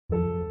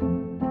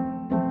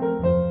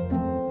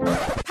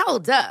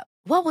Hold up.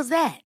 What was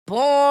that?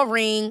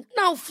 Boring.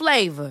 No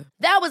flavor.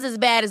 That was as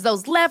bad as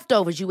those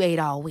leftovers you ate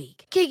all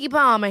week. Keke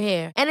Palmer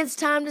here, and it's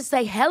time to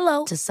say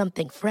hello to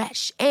something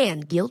fresh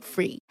and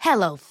guilt-free.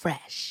 Hello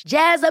Fresh.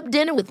 Jazz up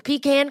dinner with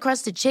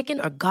pecan-crusted chicken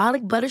or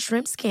garlic butter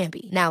shrimp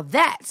scampi. Now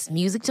that's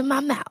music to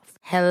my mouth.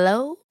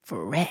 Hello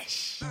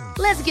Fresh.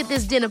 Let's get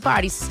this dinner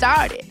party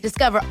started.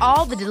 Discover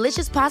all the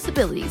delicious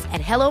possibilities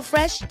at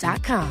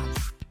hellofresh.com.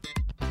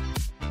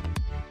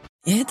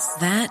 It's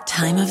that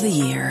time of the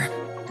year.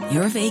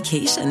 Your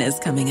vacation is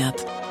coming up.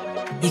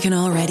 You can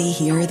already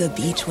hear the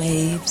beach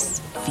waves,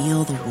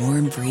 feel the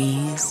warm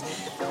breeze,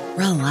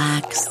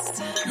 relax,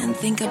 and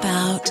think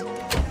about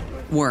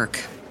work.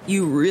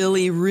 You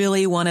really,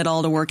 really want it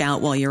all to work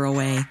out while you're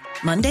away.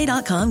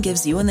 Monday.com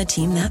gives you and the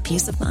team that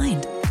peace of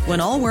mind.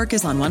 When all work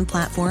is on one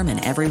platform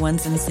and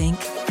everyone's in sync,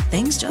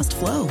 things just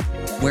flow.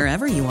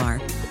 Wherever you are,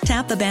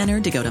 tap the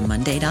banner to go to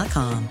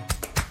Monday.com.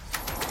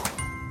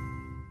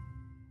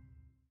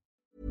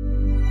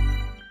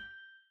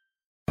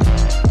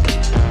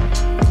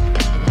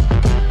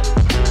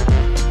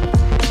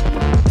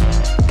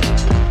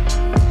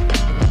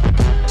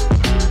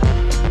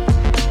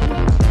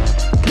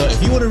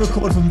 If you want to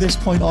record from this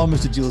point on,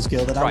 Mr. Jules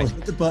Gill, then I will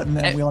hit the button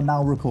and we are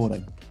now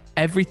recording.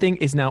 Everything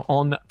is now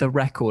on the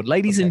record.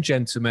 Ladies and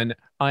gentlemen,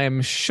 I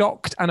am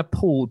shocked and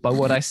appalled by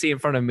what I see in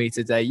front of me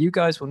today. You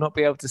guys will not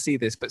be able to see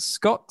this, but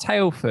Scott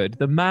Tailford,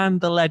 the man,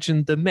 the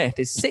legend, the myth,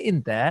 is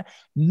sitting there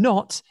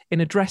not in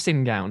a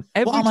dressing gown.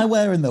 What am I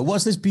wearing, though?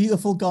 What's this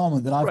beautiful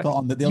garment that I've got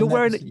on that they'll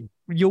never see?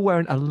 You're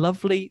wearing a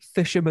lovely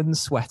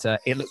fisherman's sweater.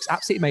 It looks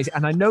absolutely amazing.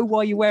 And I know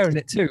why you're wearing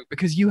it too,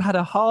 because you had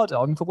a hard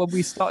on for when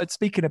we started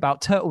speaking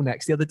about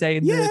turtlenecks the other day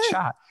in the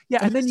chat.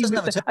 Yeah, and then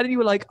you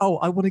were like, "Oh,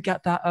 I want to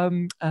get that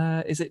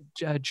is it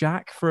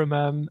Jack from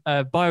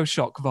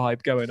BioShock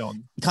vibe going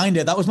on?" Kind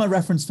of. That was my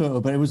reference photo,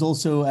 but it was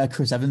also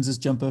Chris Evans's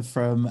jumper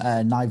from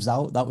Knives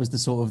Out. That was the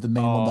sort of the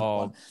main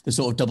one, the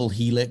sort of double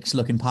helix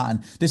looking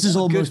pattern. This is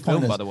almost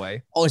film, by the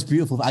way. Oh, it's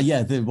beautiful.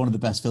 Yeah, one of the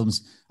best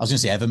films. I was going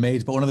to say ever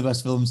made, but one of the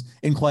best films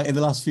in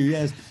the last few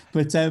years.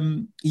 But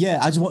yeah,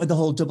 I just wanted the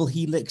whole double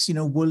helix,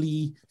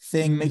 woolly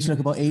thing, makes you look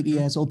about 80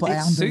 years old. But I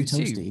am very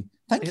toasty.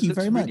 Thank you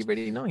very much.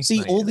 Really, really nice.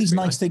 See, all these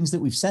nice things that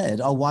we've said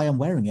are why I'm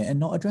wearing it and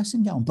not a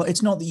dressing gown. But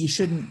it's not that you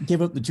shouldn't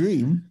give up the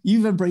dream.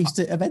 You've embraced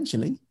it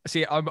eventually.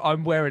 See,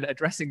 I'm wearing a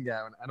dressing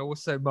gown and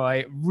also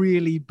my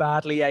really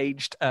badly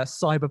aged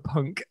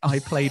Cyberpunk. I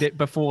played it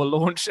before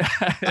launch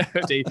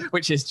hoodie,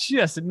 which is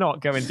just not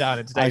going down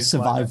in today's I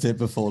survived it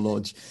before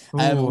launch.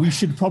 We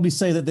should probably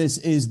say that this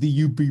is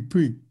the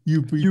UBP.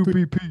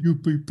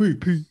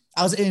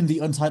 As in the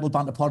Untitled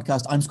Banter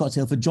podcast, I'm Scott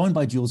Tailford, joined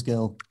by Jules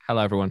Gill.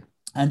 Hello, everyone.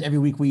 And every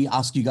week we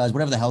ask you guys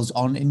whatever the hell's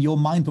on in your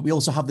mind, but we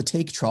also have the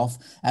Take Trough,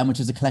 which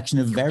is a collection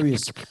of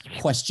various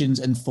questions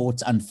and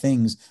thoughts and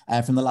things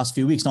from the last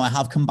few weeks. Now, I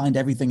have combined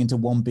everything into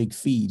one big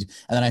feed,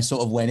 and then I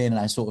sort of went in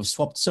and I sort of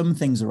swapped some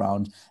things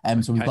around.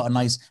 So we've got a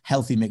nice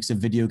healthy mix of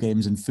video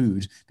games and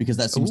food, because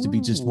that seems to be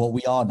just what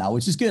we are now,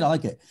 which is good. I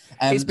like it.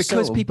 It's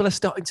because people are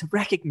starting to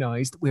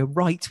recognize that we're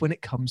right when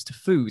it comes to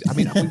food. I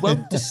mean, we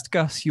won't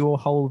discuss your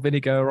whole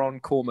vinegar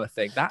on korma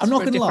thing. That's I'm not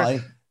going to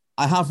lie.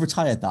 I have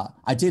retired that.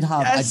 I did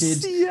have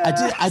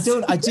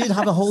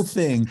a whole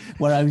thing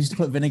where I used to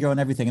put vinegar on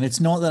everything. And it's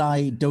not that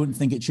I don't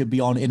think it should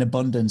be on in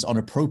abundance on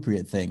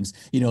appropriate things,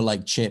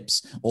 like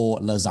chips or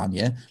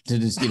lasagna, to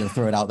just,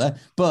 throw it out there.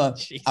 But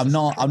Jesus. I'm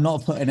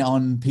not putting it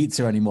on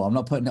pizza anymore. I'm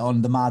not putting it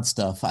on the mad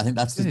stuff. I think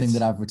that's the thing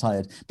that I've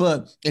retired.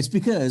 But it's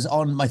because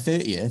on my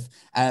 30th,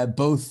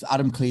 both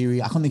Adam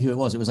Cleary, I can't think who it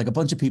was. It was like a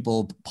bunch of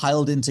people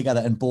piled in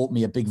together and bought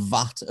me a big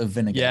vat of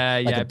vinegar.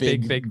 A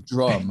big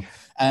drum.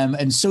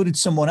 And so did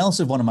someone else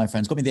of one of my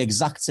friends, got me the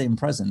exact same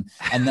present.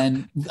 And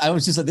then I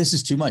was just like, this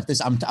is too much.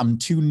 I'm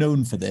too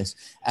known for this.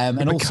 And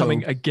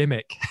becoming a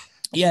gimmick.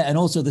 Yeah, and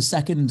also the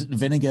second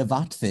vinegar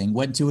vat thing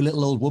went to a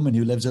little old woman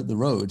who lives up the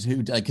road, who,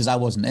 because I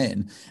wasn't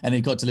in, and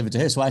it got delivered to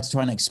her. So I had to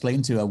try and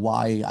explain to her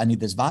why I need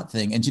this vat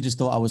thing, and she just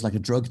thought I was like a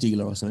drug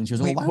dealer or something. She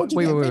was like, "Why would you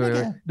get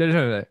vinegar?"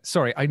 No.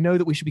 Sorry, I know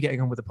that we should be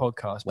getting on with the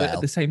podcast, but at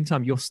the same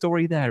time, your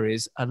story there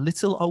is a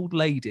little old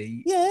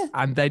lady,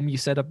 and then you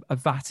said a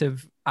vat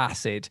of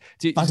acid.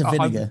 Vat of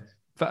vinegar.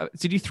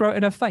 Did you throw it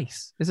in her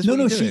face?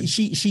 No,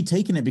 she'd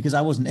taken it because I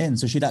wasn't in,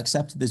 so she'd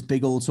accepted this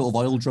big old sort of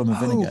oil drum of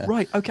vinegar. Oh,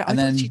 right, okay. And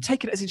then she'd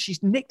taken it as in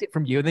she's nicked it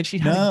from you, and then she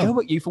had a go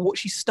at you for what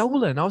she's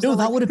stolen. I was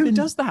who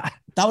does that?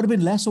 That would have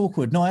been less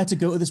awkward. No, I had to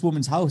go to this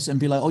woman's house and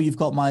be like, "Oh, you've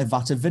got my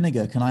vat of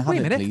vinegar. Can I have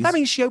it, please?" That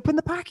means she opened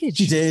the package.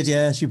 She did,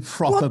 yeah. She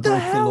proper broke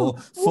the law,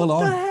 full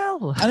on. What the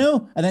hell? I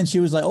know. And then she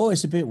was like, "Oh,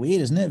 it's a bit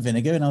weird, isn't it,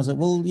 vinegar?" And I was like,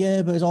 "Well,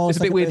 yeah, but it's all." It's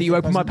a bit weird that you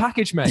opened my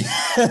package, mate.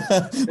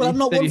 Well, I'm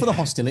not one for the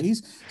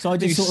hostilities, so I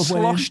just sort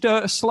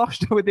of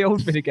sloshed her with the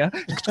old vinegar.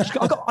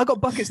 I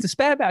got buckets to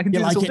spare, but I can do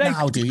this all day. You like it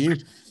now, do you?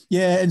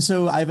 Yeah, and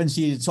so I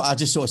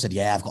just sort of said,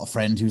 yeah, I've got a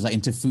friend who's like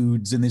into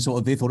foods, and they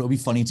thought it would be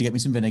funny to get me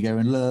some vinegar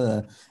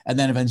and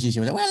then eventually she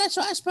was like, well,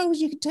 I suppose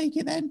you could take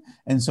it then.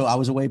 And so I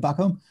was away back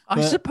home.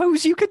 I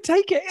suppose you could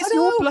take it. It's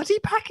your bloody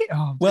packet.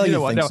 Oh, well, you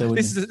know what? Think No, so,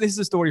 this is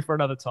a story for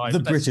another time. The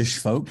British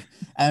folk.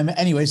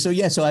 Anyway, so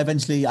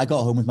I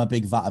got home with my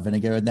big vat of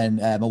vinegar, and then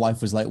my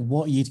wife was like,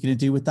 what are you going to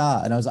do with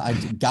that? And I was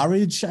like,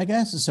 garage, I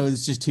guess. So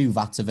it's just 2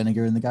 vats of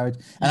vinegar in the garage.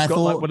 And I got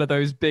thought, like one of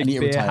those big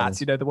beer hats,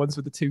 the ones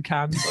with the 2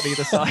 cans on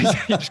either side.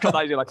 You just got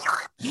that, you're like,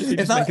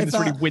 making this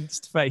really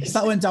winced face. If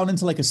that went down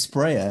into like a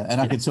sprayer and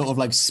I could sort of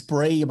like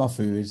spray my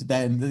food,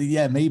 then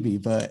yeah, maybe,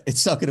 but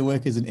it's not going to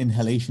work as an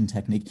inhalation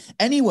technique.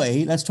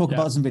 Anyway, let's talk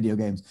about some video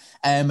games.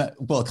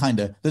 Well, kind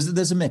of.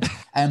 There's a mix.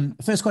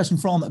 First question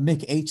from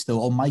Mick H, though,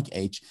 or Mike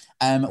H.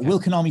 Will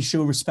Konami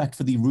show respect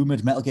for the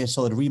rumored Metal Gear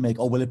Solid remake,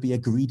 or will it be a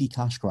greedy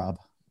cash grab?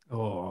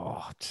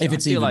 Oh, if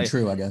it's even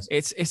true, I guess.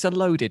 It's a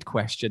loaded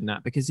question,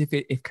 that, because if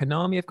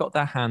Konami have got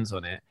their hands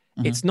on it,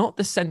 it's not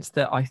the sense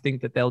that I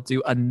think that they'll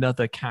do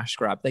another cash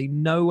grab. They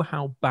know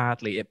how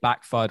badly it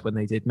backfired when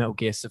they did Metal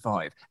Gear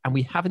Survive, and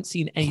we haven't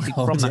seen anything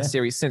from that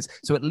series since.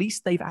 So at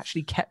least they've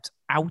actually kept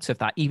out of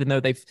that, even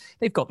though they've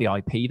got the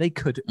IP. They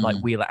could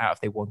wheel it out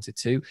if they wanted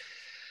to.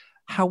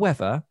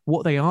 However,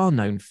 what they are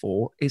known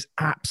for is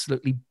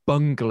absolutely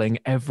bungling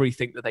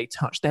everything that they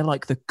touch. They're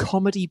like the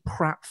comedy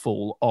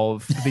pratfall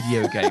of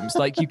video games.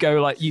 Like you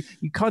go, like you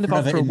kind of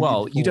after a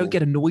while, you don't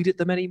get annoyed at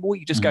them anymore.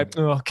 You just go,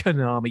 oh,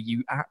 Konami,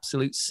 you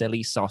absolute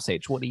silly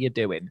sausage. What are you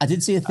doing? I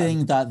did see a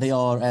thing that they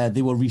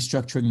were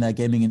restructuring their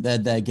gaming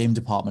their game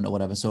department or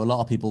whatever. So a lot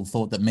of people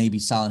thought that maybe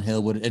Silent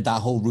Hill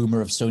that whole rumor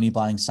of Sony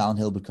buying Silent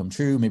Hill would come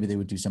true. Maybe they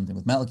would do something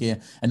with Metal Gear,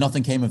 and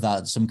nothing came of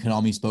that. Some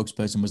Konami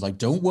spokesperson was like,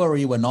 "Don't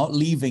worry, we're not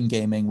leaving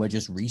gaming. We're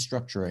just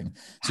restructuring."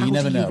 So you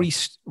never know.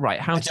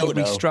 How do you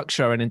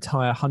restructure an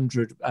entire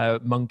 100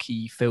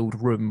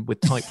 monkey-filled room with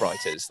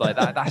typewriters like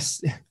that?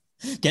 That's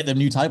get them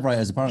new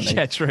typewriters, apparently.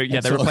 Yeah, true.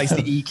 Yeah, they replaced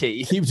the E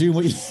key. Keep doing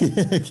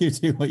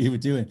what you were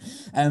doing.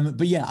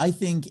 But yeah, I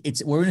think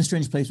we're in a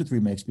strange place with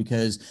remakes,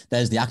 because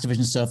there's the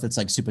Activision stuff that's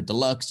like super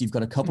deluxe. You've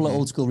got a couple of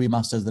old school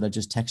remasters that are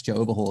just texture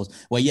overhauls.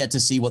 We're yet to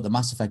see what the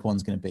Mass Effect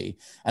one's going to be.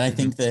 And I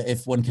think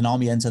that when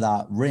Konami enter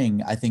that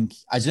ring, I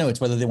don't know,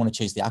 it's whether they want to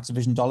chase the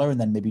Activision dollar and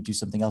then maybe do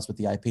something else with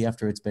the IP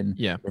after it's been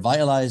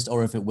revitalized,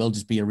 or if it will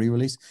just be a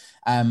re-release.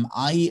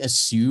 I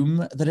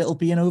assume that it'll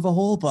be an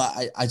overhaul, but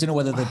I don't know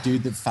whether the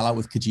dude that fell out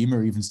with Kojima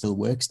even still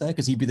works there,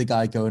 because he'd be the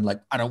guy going like,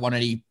 I don't want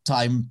any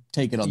time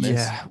taken on this.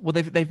 Yeah, well,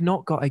 they've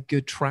not got a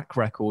good track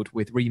record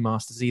with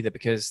remasters either,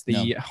 because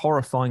the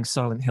horrifying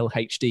Silent Hill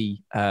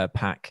HD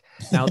pack,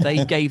 now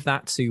they gave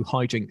that to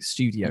Hijink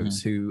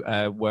Studios, who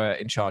were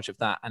in charge of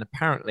that, and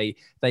apparently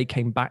they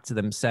came back to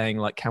them saying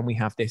like, can we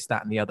have this,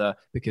 that, and the other,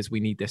 because we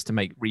need this to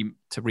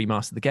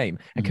remaster the game.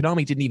 And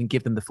Konami didn't even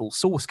give them the full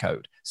source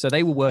code, so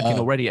they were working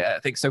already at, I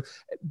think. So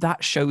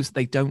that shows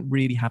they don't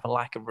really have a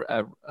lack of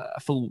a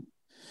full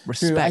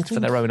respect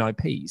for their own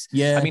IPs.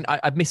 Yeah. I mean,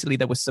 admittedly,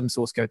 there was some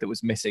source code that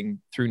was missing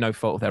through no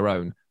fault of their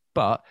own,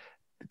 but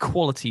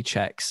quality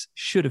checks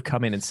should have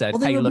come in and said,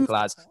 hey, look,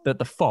 lads, that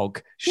the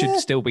fog should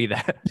still be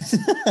there.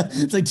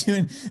 It's like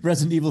doing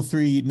Resident Evil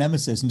 3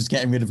 Nemesis and just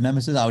getting rid of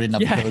Nemesis. I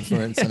didn't have the code for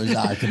it, so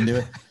I couldn't do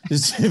it.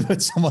 Just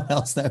put someone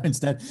else there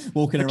instead,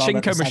 walking around. The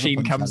Chinko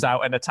machine comes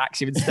out and attacks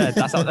you instead.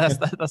 That's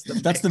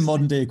the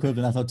modern day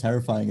equivalent. That's how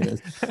terrifying it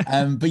is.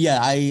 But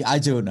yeah, I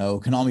don't know.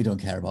 Konami don't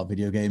care about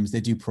video games.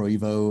 They do Pro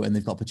Evo and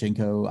they've got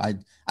Pachinko.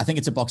 I think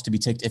it's a box to be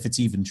ticked if it's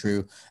even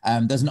true.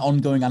 There's an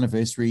ongoing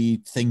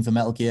anniversary thing for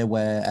Metal Gear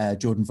where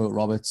Jordan Vogt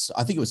Roberts,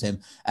 I think it was him,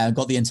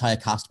 got the entire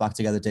cast back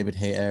together, David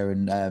Hayter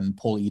and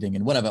Paul Eading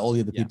and whatever, all the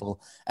other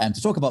people,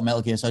 to talk about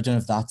Metal Gear. So I don't know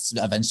if that's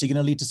eventually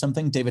going to lead to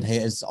something. David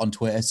Hayter's on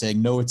Twitter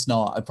saying, no, it's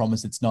not. I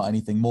promise it's not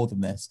anything more than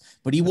this.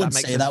 But he would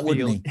say that,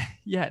 wouldn't he?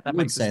 Yeah, that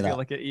makes us feel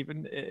like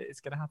it's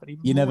going to happen even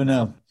more. You never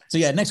know. So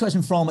yeah, next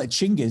question from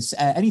Chinggis.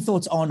 Any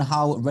thoughts on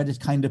how Reddit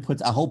kind of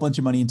put a whole bunch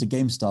of money into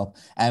GameStop?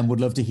 And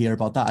would love to hear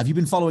about that. Have you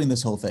been following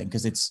this whole thing?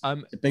 Because it's a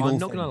big old thing. I'm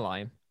not going to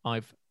lie.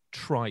 I've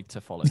tried to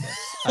follow this.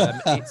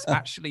 It's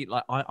actually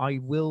like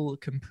I will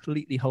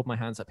completely hold my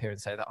hands up here and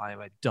say that I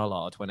am a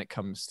dullard when it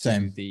comes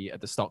to the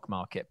stock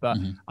market, but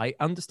I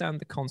understand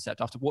the concept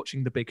after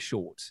watching The Big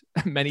Short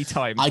many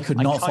times. I could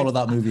not follow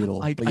that movie at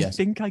all. I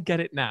think I get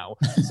it now.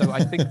 So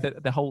I think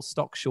that the whole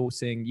stock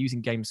shorting,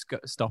 using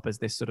GameStop as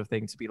this sort of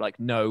thing to be like,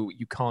 no,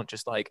 you can't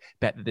just like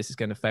bet that this is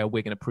going to fail.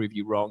 We're going to prove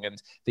you wrong.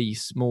 And the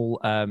small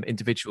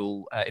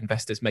individual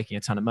investors making a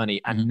ton of money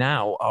and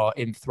now are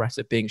in threat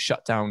of being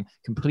shut down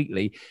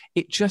completely.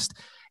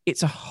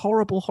 It's a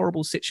horrible,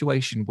 horrible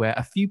situation where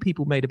a few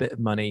people made a bit of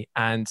money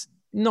and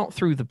not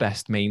through the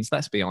best means.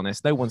 Let's be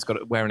honest. No one's got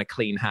it wearing a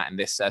clean hat in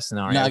this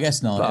scenario. No, I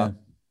guess not.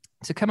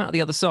 to come out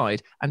the other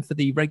side and for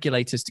the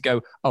regulators to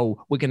go,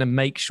 oh, we're going to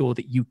make sure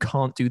that you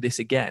can't do this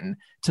again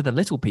to the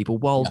little people,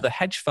 while the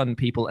hedge fund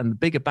people and the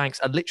bigger banks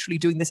are literally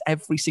doing this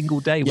every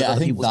single day with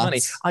other people's money.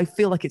 I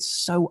feel like it's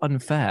so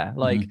unfair.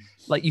 Like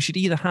you should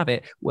either have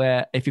it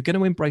where if you're going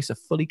to embrace a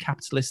fully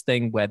capitalist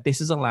thing where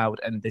this is allowed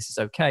and this is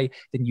okay,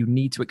 then you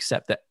need to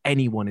accept that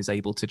anyone is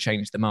able to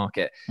change the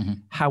market.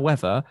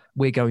 However,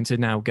 we're going to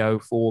now go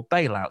for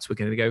bailouts. We're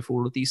going to go for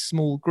all of these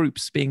small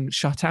groups being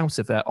shut out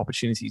of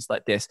opportunities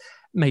like this.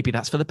 Maybe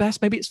that's for the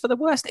best, maybe it's for the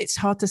worst. It's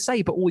hard to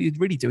say, but all you're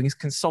really doing is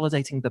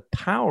consolidating the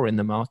power in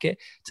the market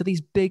to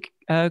these big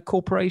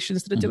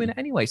corporations that are doing it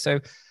anyway. So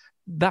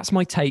that's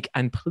my take.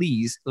 And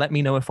please let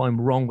me know if I'm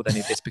wrong with any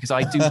of this, because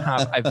I do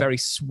have a very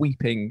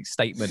sweeping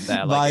statement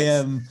there.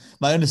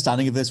 My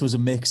understanding of this was a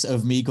mix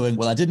of me going,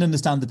 well, I didn't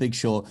understand The Big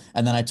Short,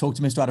 and then I talked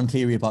to Mr. Adam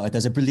Cleary about it.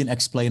 There's a brilliant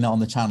explainer on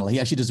the channel. He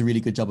actually does a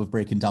really good job of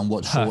breaking down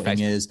what shorting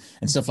is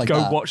and stuff like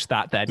that. Go watch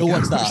that then. Go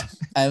watch that.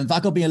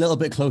 That got me a little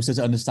bit closer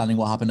to understanding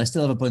what happened. I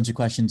still have a bunch of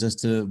questions as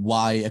to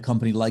why a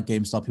company like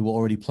GameStop, who were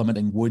already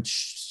plummeting, would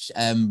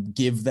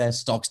give their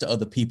stocks to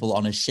other people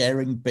on a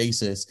sharing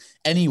basis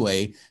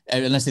anyway,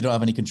 unless they don't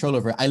have any control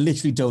over it. I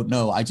literally don't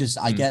know. I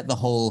get the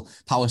whole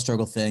power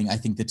struggle thing. I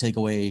think the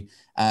takeaway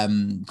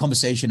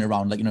conversation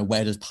around, like,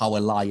 where does power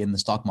lie in the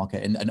stock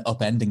market and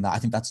upending that, I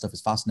think that stuff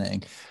is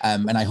fascinating.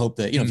 And I hope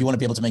that, if you want to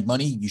be able to make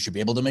money, you should be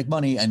able to make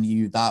money. And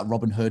that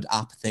Robinhood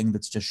app thing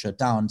that's just shut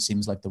down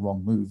seems like the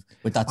wrong move,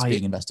 but that's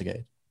being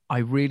investigated. I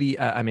really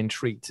am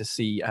intrigued to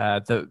see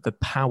the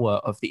power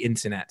of the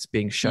internet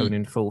being shown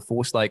in full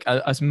force. Like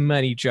as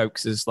many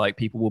jokes as like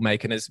people will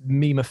make, and as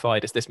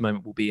memeified as this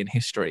moment will be in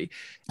history,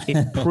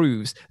 it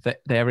proves that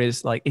there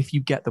is, like, if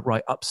you get the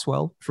right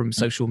upswell from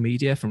social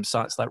media, from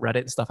sites like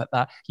Reddit and stuff like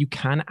that, you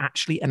can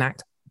actually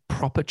enact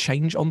proper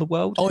change on the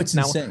world. Oh, it's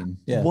insane.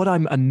 Yeah. What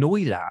I'm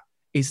annoyed at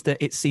is that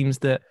it seems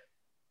that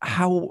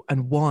how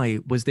and why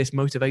was this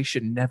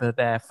motivation never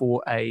there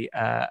for a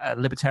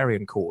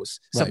libertarian cause,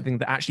 something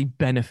that actually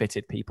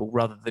benefited people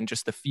rather than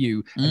just the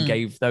few and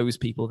gave those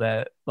people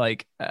their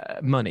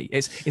money?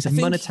 It's a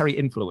monetary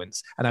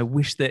influence, and I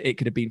wish that it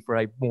could have been for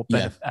a more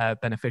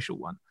beneficial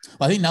one.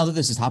 Well, I think now that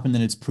this has happened,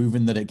 and it's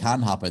proven that it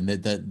can happen.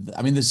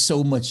 I mean, there's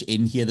so much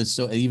in here. There's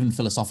so even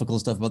philosophical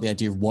stuff about the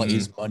idea of what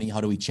is money,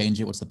 how do we change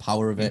it, what's the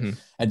power of it,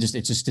 and it's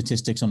just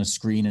statistics on a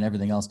screen and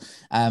everything else.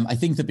 I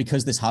think that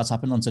because this has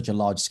happened on such a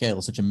large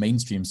scale, such a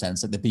mainstream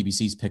sense, like the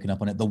BBC's picking up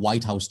on it, the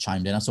White House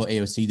chimed in. I saw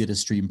AOC did a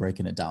stream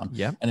breaking it down.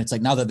 Yeah, and it's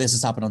like, now that this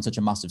has happened on such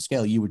a massive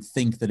scale, you would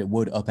think that it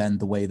would upend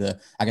the way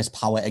that, I guess,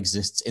 power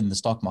exists in the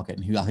stock market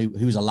and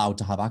who's allowed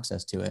to have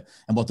access to it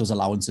and what those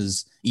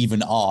allowances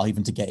even are,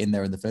 even to get in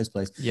there in the first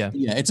place. Yeah,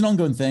 it's an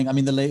ongoing thing. I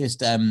mean, the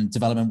latest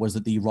development was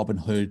that the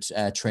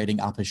Robinhood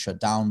trading app is shut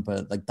down,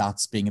 but like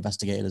that's being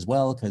investigated as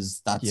well,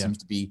 because that seems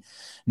to be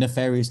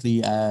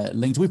nefariously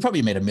linked. We've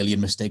probably made a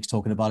million mistakes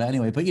talking about it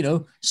anyway, but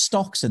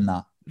stocks and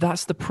that.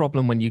 That's the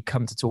problem when you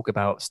come to talk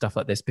about stuff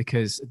like this,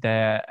 because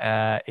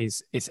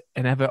it's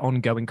an ever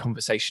ongoing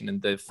conversation,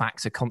 and the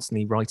facts are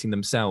constantly writing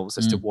themselves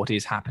as to what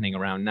is happening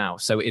around now.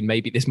 So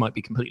this might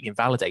be completely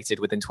invalidated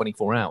within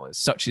 24 hours.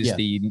 Such is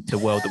the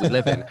world that we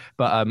live in.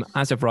 But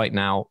as of right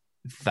now,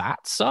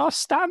 that's our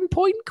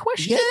standpoint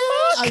question.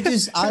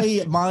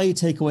 My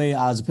takeaway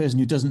as a person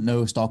who doesn't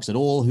know stocks at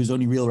all, whose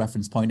only real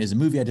reference point is a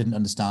movie I didn't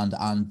understand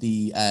and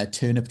the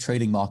turnip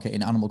trading market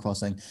in Animal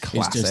Crossing.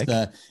 Classic. It's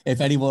just if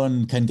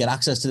anyone can get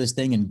access to this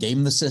thing and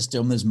game the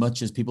system as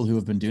much as people who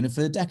have been doing it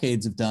for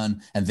decades have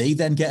done, and they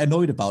then get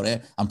annoyed about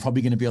it, I'm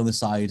probably going to be on the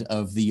side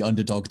of the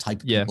underdog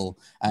type people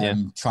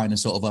trying to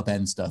sort of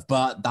upend stuff.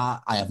 But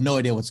that, I have no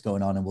idea what's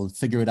going on, and we'll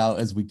figure it out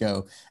as we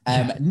go.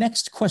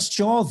 Next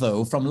question,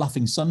 though, from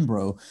Laughing Sunbro.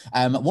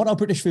 What are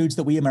British foods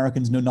that we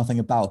Americans know nothing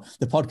about?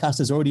 The podcast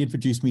has already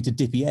introduced me to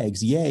dippy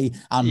eggs, yay,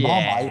 and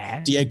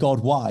Marmite, dear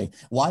God, why?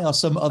 Why are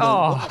some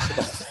other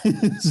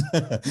foods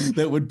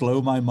that would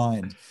blow my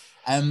mind?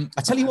 I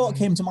tell you what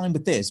came to mind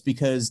with this,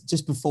 because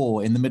just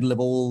before, in the middle of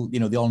all,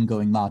 the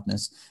ongoing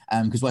madness,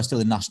 because we're still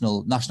in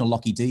National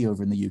Locky D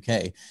over in the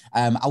UK,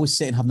 I was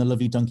sitting having a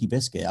lovely donkey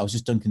biscuit. I was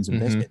just dunking some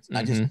biscuits.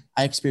 And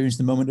I experienced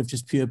the moment of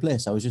just pure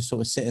bliss. I was just sort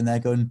of sitting there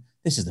going,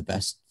 this is the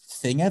best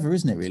thing ever,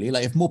 isn't it, really?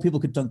 Like, if more people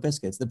could dunk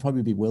biscuits, there'd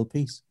probably be world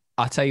peace.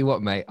 I tell you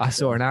what, mate, I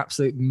saw an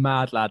absolute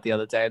mad lad the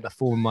other day in the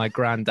form of my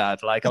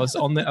granddad. Like, I was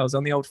on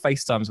the old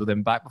FaceTimes with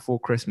him back before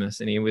Christmas,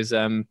 and he was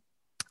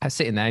I was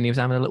sitting there and he was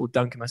having a little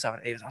dunk in myself.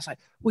 And I was like,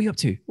 what are you up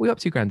to? What are you up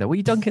to, Granddad? What are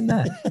you dunking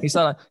there? He's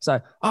like,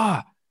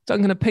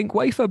 dunking a pink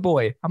wafer,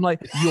 boy. I'm like,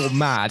 you're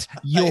mad.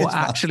 You're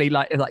actually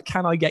like,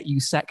 can I get you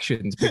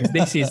sections? Because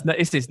this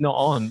is not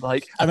on.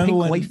 Like, a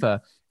pink wafer.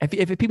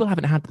 If people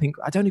haven't had the pink,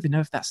 I don't even know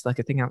if that's like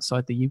a thing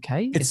outside the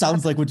UK. It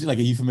sounds like a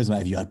euphemism.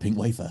 Have you had pink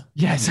wafer?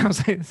 Yeah, it sounds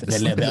like a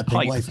little bit of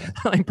pink wafer.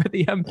 But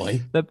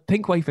the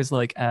pink wafer is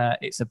like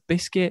it's a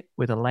biscuit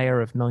with a layer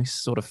of nice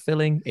sort of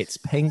filling. It's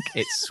pink.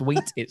 It's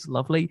sweet. It's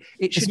lovely.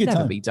 It should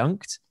never be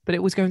dunked, but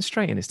it was going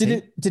straight in his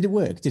teeth. Did it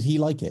work? Did he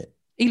like it?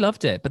 He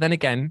loved it. But then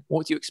again,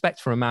 what do you expect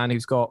from a man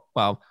who's got,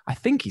 well, I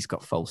think he's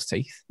got false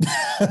teeth.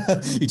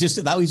 He's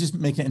just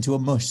making it into a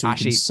mush so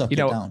he can suck it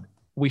down.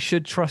 we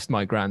should trust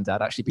my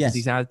granddad actually because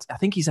Yes. I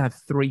think he's had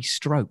 3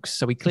 strokes,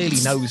 so he clearly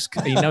knows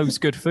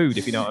good food,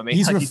 if you know what I mean.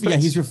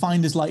 He's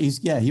refined his life.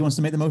 He wants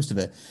to make the most of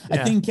it. I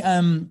think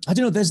I don't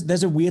know.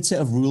 There's a weird set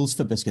of rules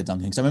for biscuit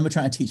dunking. Because I remember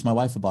trying to teach my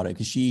wife about it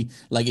because she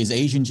is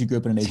Asian. She grew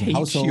up in an Asian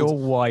household. Teach your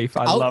wife.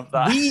 I love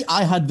that. We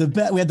had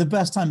the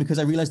best time because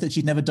I realized that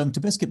she'd never dunked a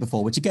biscuit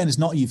before, which again is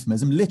not a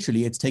euphemism.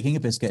 Literally, it's taking a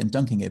biscuit and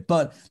dunking it.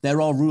 But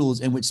there are rules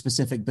in which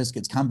specific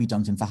biscuits can be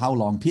dunked and for how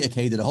long. Peter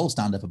Kay did a whole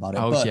stand up about it.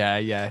 Oh, but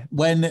yeah.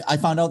 When I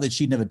found out that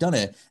she'd never done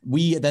it,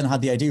 we then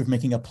had the idea of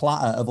making a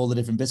platter of all the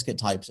different biscuit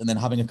types and then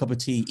having a cup of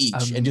tea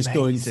each and just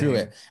going through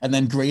it and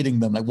then grading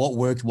them, like what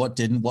worked, what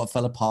didn't, what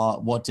fell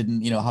apart, what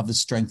didn't, have the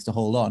strength to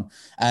hold on.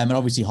 And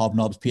obviously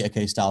Hobnobs, Peter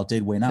Kay style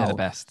did win out. They're the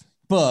best.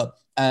 But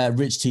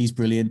rich tea's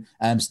brilliant.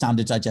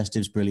 Standard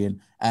digestive's brilliant.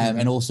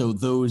 And also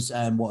those,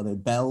 what are they?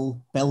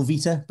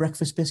 Belvita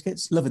breakfast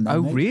biscuits. Loving them.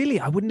 Oh, mate. really?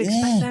 I wouldn't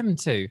expect them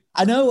to.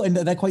 I know, and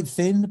they're quite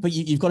thin, but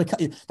you've got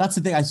to. That's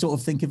the thing. I sort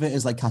of think of it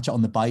as like catch it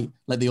on the bite,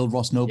 like the old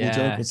Ross Noble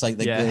joke. It's like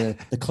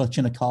the clutch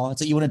in a car.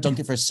 It's like you want to dunk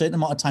it for a certain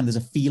amount of time. There's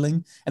a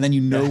feeling, and then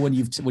when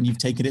you've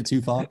taken it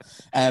too far.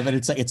 But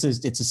it's like it's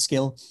a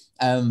skill.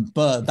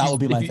 But that would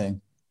be my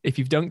thing. If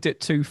you've dunked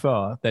it too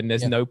far, then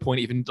there's no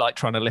point even like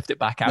trying to lift it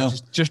back out. No.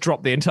 Just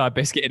drop the entire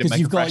biscuit in and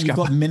make a fresh cup. You've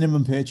got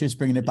minimum purchase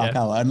bringing it back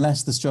out.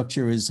 Unless the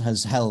structure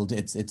has held,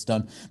 it's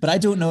done. But I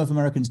don't know if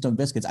Americans dunk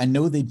biscuits. I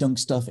know they dunk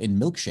stuff in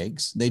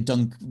milkshakes. They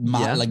dunk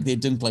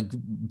like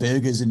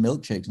burgers in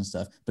milkshakes and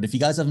stuff. But if you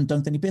guys haven't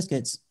dunked any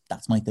biscuits,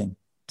 that's my thing.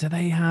 Do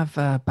they have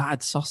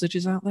bad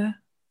sausages out there?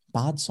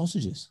 Bad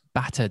sausages?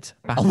 Battered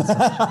bad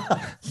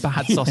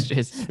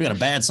sausages. We got a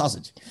bad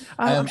sausage.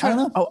 I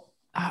don't know.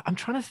 I'm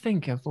trying to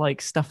think of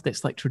like stuff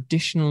that's like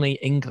traditionally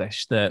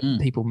English that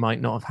people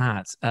might not have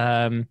had.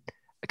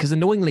 Because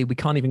annoyingly, we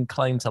can't even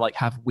claim to like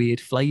have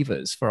weird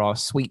flavors for our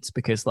sweets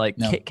because like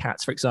Kit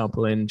Kats, for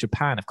example, in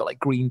Japan have got like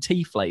green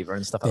tea flavor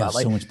and stuff like that.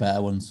 Like, so much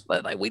better ones.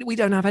 Like we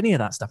don't have any of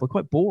that stuff. We're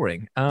quite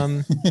boring.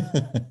 Do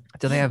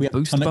they have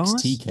Boost bars?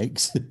 Tea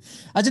cakes.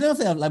 I don't know if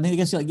they have. I mean, I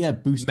guess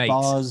Boost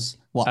bars.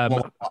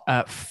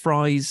 What?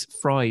 Fries.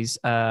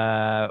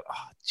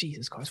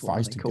 Jesus Christ!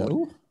 Fries to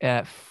go.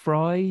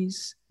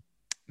 Fries.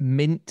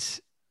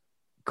 Mint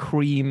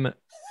cream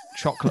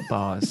chocolate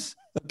bars.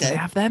 Okay. Do they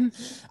have them?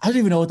 I don't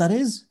even know what that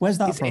is. Where's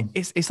that from?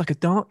 It's like a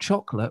dark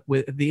chocolate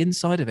with the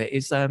inside of it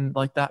is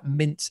like that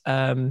mint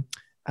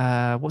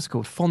what's it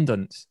called?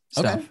 Fondant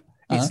stuff. Okay.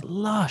 It's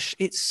lush.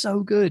 It's so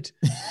good.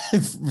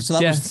 So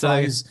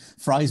that was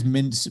fries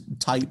mint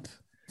type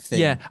thing.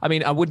 Yeah, I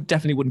mean, I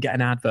definitely wouldn't get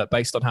an advert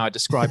based on how I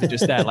described it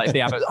just there. Like the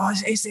advert,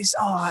 it's in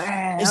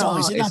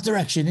that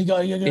direction.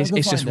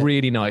 It's just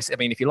really nice. I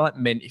mean, if you like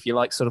mint, if you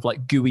like sort of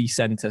like gooey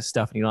center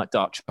stuff, and you like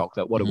dark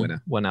chocolate, what a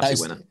winner! One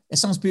absolute winner. It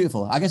sounds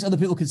beautiful. I guess other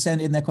people could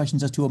send in their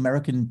questions as to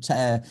American,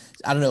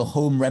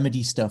 home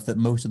remedy stuff that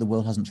most of the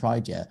world hasn't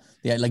tried yet.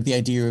 Like the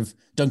idea of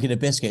dunking a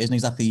biscuit isn't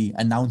exactly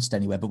announced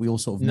anywhere, but we all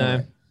sort of know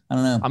it. I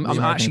don't know. I'm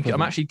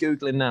actually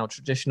Googling now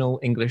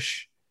traditional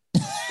English.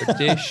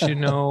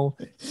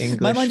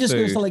 My mind just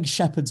food. goes to like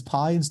shepherd's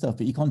pie and stuff,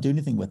 but you can't do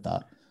anything with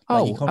that.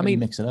 You can't really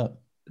mix it up.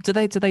 Do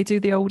they do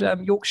the old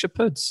Yorkshire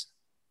puds?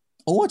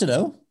 Oh, I don't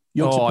know.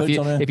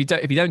 If you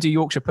don't do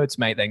Yorkshire puds,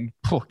 mate, then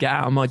get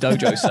out of my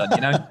dojo, son. You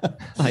know,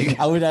 like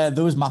I would.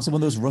 Those massive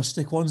those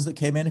rustic ones that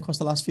came in across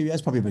the last few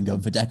years, probably been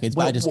going for decades.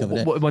 But I discovered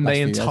it when the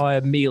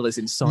entire meal is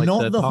inside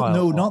the pile.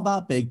 No, not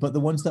that big, but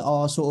the ones that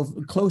are sort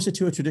of closer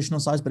to a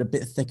traditional size, but a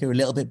bit thicker, a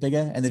little bit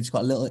bigger, and they've just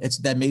got a little.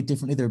 They're made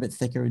differently. They're a bit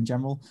thicker in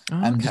general.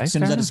 As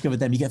soon as I discovered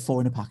them, you get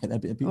 4 in a packet.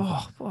 They're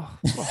beautiful.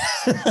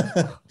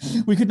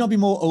 We could not be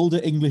more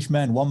older English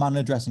men. One man in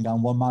a dressing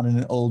gown, one man in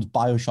an old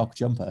BioShock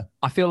jumper.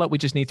 I feel like we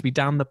just need to be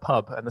down the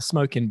pub and the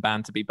smoking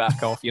ban to be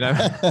back off, you know?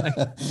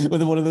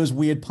 With one of those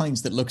weird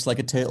pints that looks like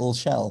a turtle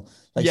shell.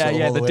 Like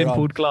the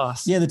dimpled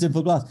glass. Yeah, the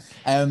dimpled glass.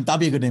 That'd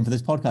be a good name for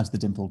this podcast, the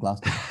dimpled glass.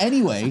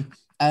 Anyway,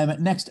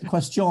 next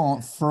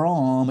question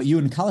from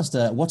Ewan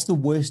Callister. What's the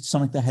worst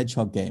Sonic the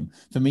Hedgehog game?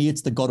 For me,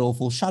 it's the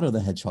god-awful Shadow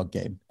the Hedgehog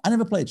game. I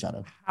never played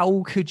Shadow.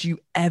 How could you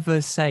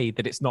ever say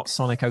that it's not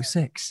Sonic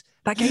 06?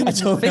 That game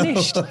isn't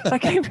finished.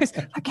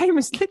 That game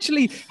is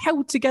literally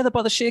held together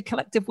by the sheer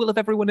collective will of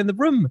everyone in the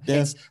room.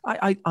 Yeah.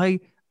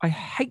 I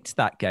hate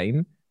that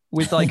game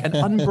with like an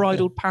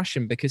unbridled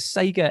passion because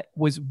Sega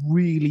was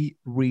really,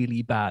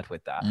 really bad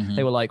with that. Mm-hmm.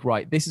 They were like,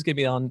 right, this is going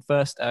to be our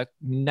first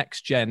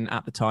next gen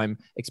at the time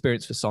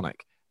experience for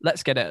Sonic.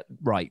 Let's get it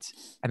right.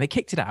 And they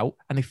kicked it out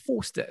and they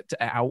forced it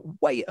out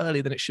way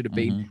earlier than it should have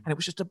been. And it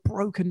was just a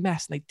broken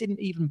mess. And they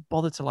didn't even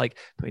bother to like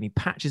put any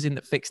patches in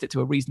that fixed it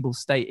to a reasonable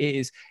state.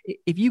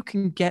 If you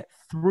can get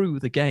through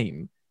the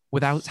game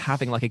without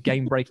having like a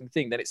game breaking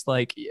thing, then it's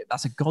like,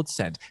 that's a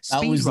godsend.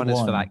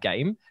 Speedrunners for that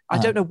game. I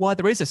don't know why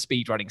there is a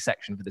speedrunning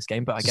section for this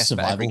game, but I guess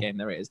for every game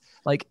there is.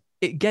 Like,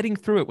 getting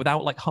through it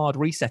without like hard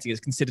resetting is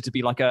considered to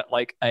be like a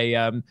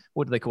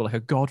what do they call, like a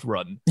god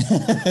run?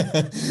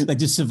 Like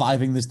just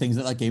surviving these things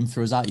that game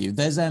throws at you.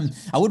 There's I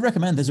would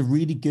recommend, there's a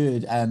really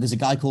good there's a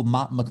guy called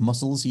Matt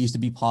McMuscles. He used to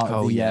be part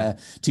of the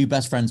Two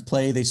Best Friends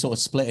Play. They sort of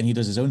split and he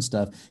does his own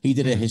stuff. He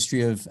did a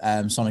history of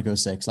Sonic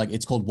 06. Like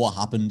it's called What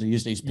Happened. He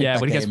usually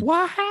when he goes,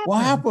 what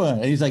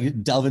happened? And he's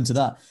like delve into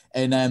that.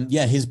 And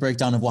his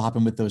breakdown of what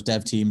happened with those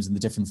dev teams and the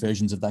different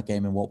versions of that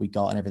game and what we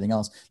got and everything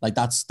else. Like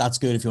that's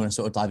good if you want to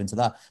sort of dive into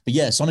that. But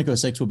yeah, Sonic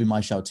 06 would be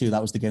my shout too.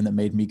 That was the game that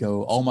made me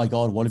go, oh my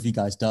God, what have you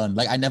guys done?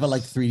 Like I never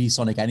liked 3D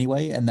Sonic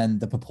anyway. And then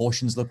the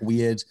proportions look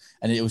weird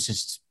and it was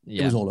just,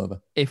 it was all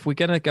over. If we're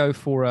going to go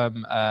for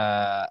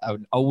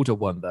an older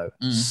one though,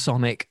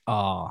 Sonic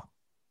R.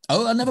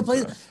 Oh, I never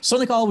played it.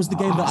 Sonic R was the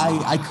game that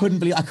I couldn't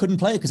believe I couldn't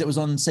play it because it was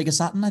on Sega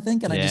Saturn, I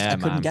think, and I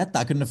couldn't get that.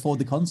 I couldn't afford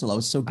the console. I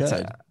was so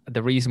good.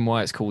 The reason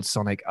why it's called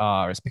Sonic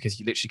R is because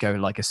you literally go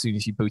like as soon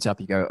as you boot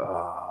up, you go,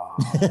 oh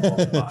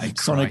my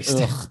Sonic,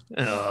 Christ.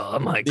 Oh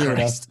my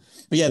Christ.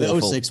 But yeah, the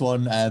 06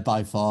 one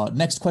by far.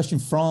 Next question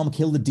from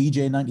Kill the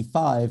DJ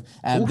 95.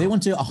 They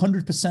want to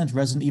 100%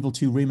 Resident Evil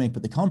 2 remake,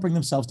 but they can't bring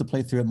themselves to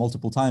play through it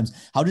multiple times.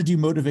 How did you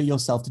motivate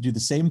yourself to do the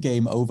same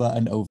game over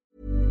and over?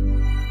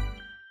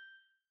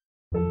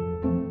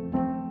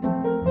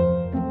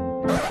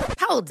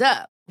 Hold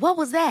up. What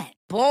was that?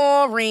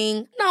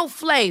 Boring. No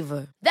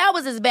flavor. That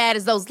was as bad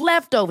as those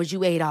leftovers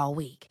you ate all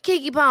week.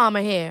 Keke Palmer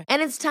here,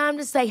 and it's time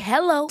to say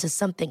hello to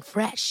something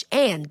fresh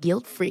and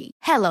guilt-free.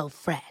 Hello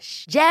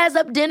Fresh. Jazz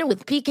up dinner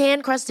with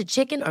pecan-crusted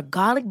chicken or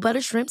garlic butter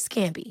shrimp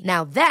scampi.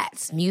 Now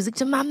that's music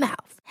to my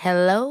mouth.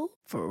 Hello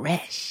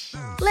Fresh.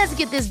 Let's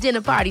get this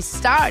dinner party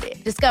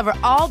started. Discover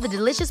all the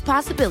delicious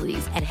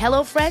possibilities at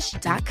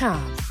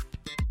hellofresh.com.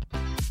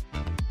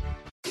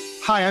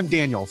 Hi, I'm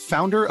Daniel,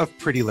 founder of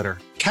Pretty Litter.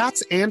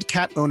 Cats and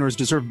cat owners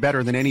deserve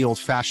better than any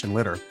old-fashioned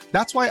litter.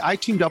 That's why I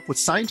teamed up with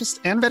scientists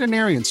and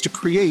veterinarians to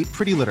create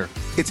Pretty Litter.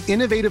 Its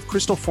innovative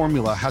crystal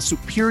formula has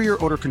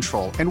superior odor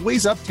control and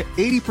weighs up to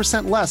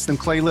 80% less than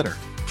clay litter.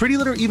 Pretty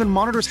Litter even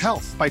monitors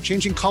health by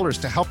changing colors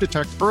to help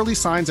detect early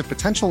signs of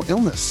potential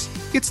illness.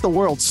 It's the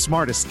world's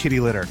smartest kitty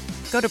litter.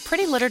 Go to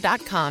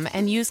prettylitter.com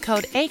and use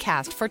code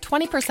ACAST for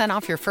 20%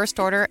 off your first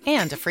order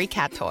and a free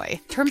cat toy.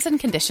 Terms and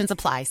conditions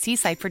apply. See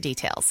site for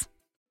details.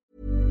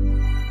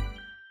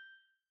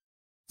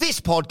 This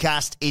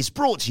podcast is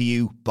brought to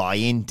you by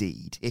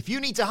Indeed. If you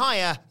need to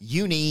hire,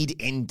 you need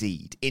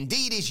Indeed.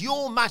 Indeed is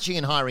your matching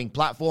and hiring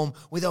platform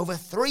with over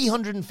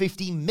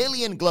 350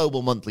 million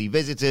global monthly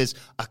visitors,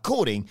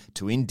 according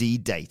to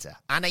Indeed data,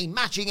 and a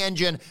matching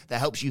engine that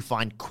helps you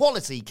find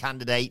quality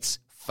candidates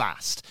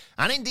fast.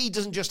 And Indeed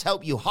doesn't just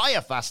help you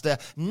hire faster.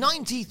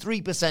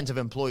 93% of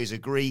employers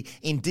agree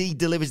Indeed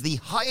delivers the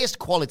highest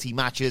quality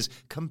matches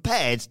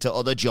compared to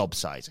other job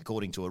sites,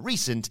 according to a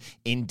recent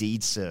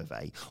Indeed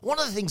survey. One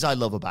of the things I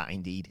love about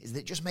Indeed is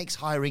that it just makes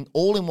hiring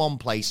all in one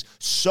place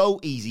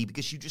so easy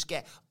because you just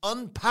get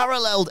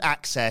unparalleled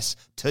access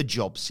to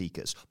job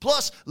seekers.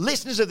 Plus,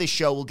 listeners of this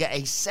show will get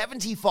a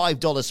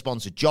 $75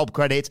 sponsored job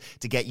credit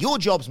to get your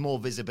jobs more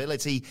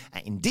visibility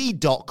at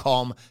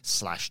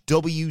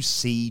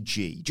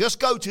Indeed.com/WCG. Just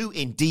go to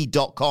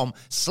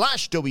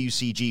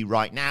Indeed.com/WCG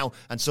right now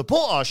and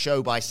support our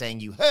show by saying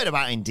you heard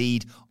about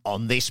Indeed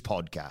on this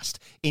podcast.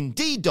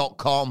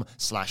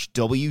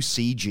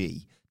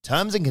 Indeed.com/WCG.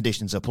 Terms and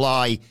conditions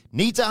apply.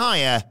 Need to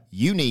hire?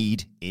 You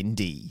need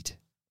Indeed.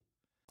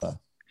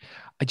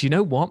 Do you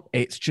know what?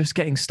 It's just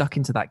getting stuck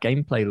into that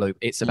gameplay loop.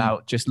 It's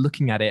about just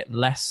looking at it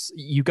less.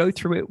 You go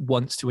through it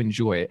once to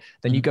enjoy it.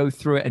 Then you go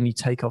through it and you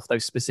take off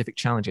those specific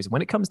challenges.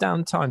 When it comes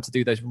down time to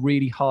do those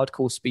really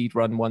hardcore speed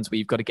run ones where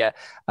you've got to get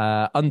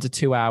under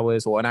 2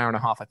 hours or an hour and a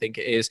half, I think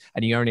it is,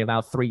 and you only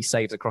allow 3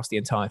 saves across the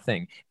entire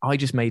thing. I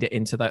just made it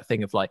into that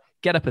thing of like,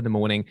 get up in the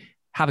morning,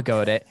 have a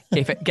go at it.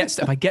 If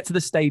I get to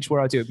the stage where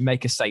I do it,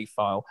 make a save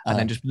file and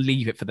then just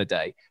leave it for the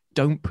day.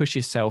 Don't push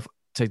yourself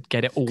to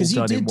get it all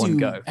done in one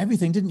go.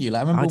 Everything, didn't you?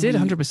 Like, I did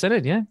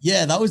 100%. Yeah.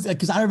 Yeah, that was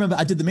because I remember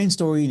I did the main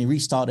story and you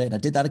restarted it and I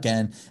did that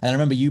again. And I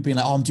remember you being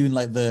like, "Oh, I'm doing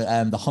like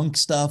the hunk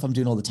stuff. I'm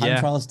doing all the time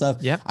trial stuff."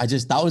 Yeah.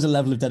 That was a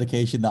level of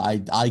dedication that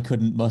I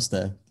couldn't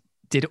muster.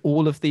 Did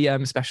all of the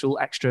special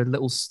extra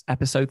little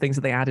episode things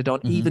that they added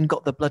on. Even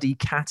got the bloody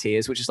cat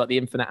ears, which is like the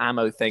infinite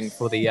ammo thing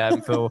for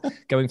the for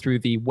going through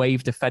the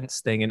wave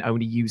defense thing and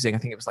only using, I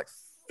think it was like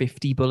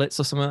 50 bullets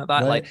or something like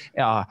that. Right.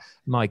 Like,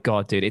 my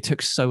God, dude, it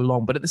took so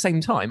long. But at the same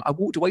time, I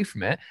walked away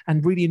from it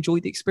and really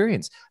enjoyed the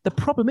experience. The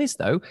problem is,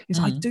 though,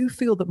 I do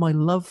feel that my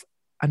love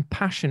and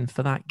passion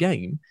for that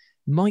game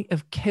might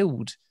have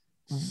killed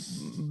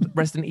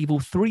Resident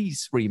Evil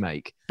 3's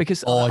remake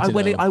because I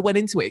went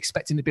into it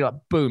expecting to be like,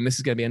 boom, this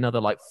is going to be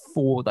another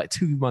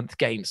 2-month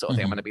game sort of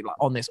thing. I'm going to be like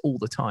on this all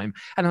the time.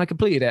 And then I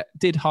completed it,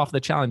 did half the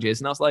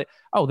challenges, and I was like,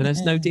 oh, then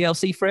there's no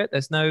DLC for it.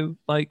 There's no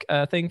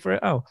thing for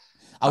it. Oh.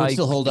 I would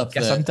still hold up.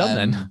 Guess I'm done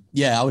then.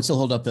 Yeah, I would still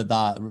hold up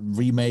that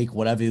remake,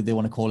 whatever they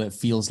want to call it,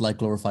 feels like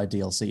glorified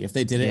DLC. If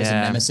they did it as a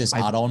Nemesis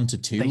add-on to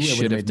 2,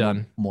 it would have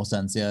made more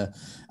sense. Yeah,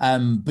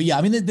 but yeah,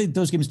 I mean,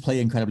 those games play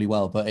incredibly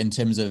well. But in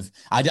terms of,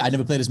 I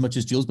never played as much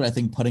as Jules, but I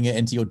think putting it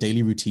into your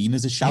daily routine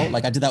is a shout.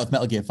 Like I did that with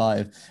Metal Gear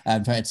 5,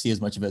 trying to see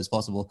as much of it as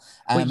possible.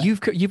 Wait, you've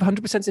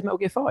 100% in Metal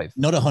Gear 5?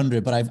 Not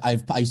 100, but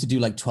I used to do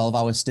like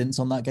 12-hour stints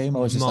on that game. I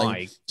was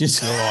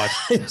just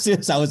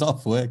I was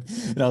off work,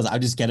 and I was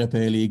I'd just get up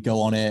early,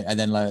 go on it, and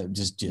then like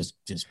just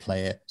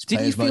play it.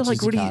 Didn't you feel like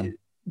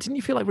didn't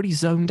you feel like really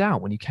zoned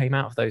out when you came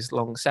out of those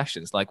long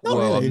sessions? Like,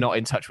 whoa, I'm not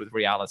in touch with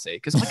reality.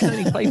 Because I can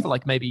only play for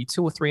like maybe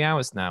 2 or 3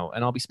 hours now,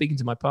 and I'll be speaking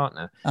to my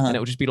partner, and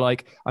it'll just be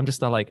like,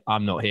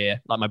 I'm not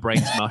here. Like my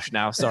brain's mush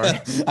now. Sorry,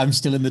 I'm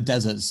still in the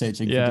desert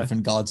searching for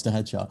different guards to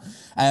headshot.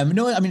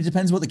 No, I mean it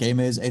depends what the game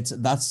is.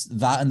 That's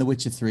that and The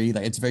Witcher 3.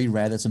 Like it's very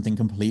rare that something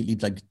completely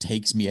like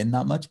takes me in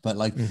that much. But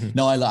like,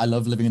 no, I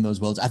love living in those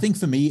worlds. I think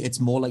for me,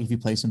 it's more like if you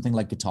play something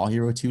like Guitar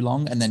Hero too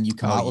long, and then you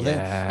come out of it,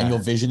 and your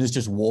vision is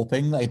just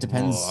warping. Like it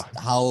depends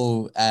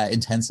how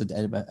intense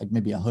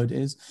maybe a HUD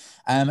is.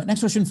 Next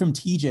question from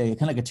TJ,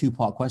 kind of like a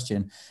 2-part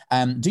question.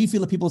 Do you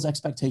feel that people's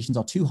expectations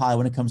are too high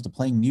when it comes to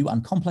playing new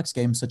and complex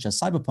games such as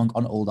Cyberpunk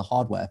on older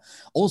hardware?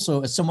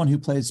 Also, as someone who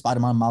played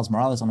Spider-Man Miles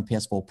Morales on a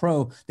PS4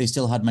 Pro, they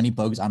still had many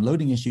bugs and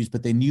loading issues,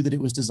 but they knew that it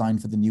was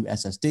designed for the new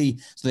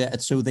SSD,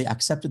 so they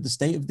accepted the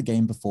state of the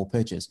game before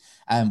purchase.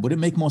 Would it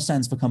make more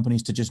sense for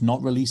companies to just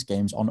not release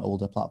games on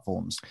older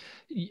platforms?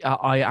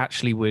 I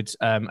actually would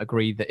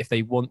agree that if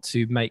they want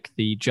to make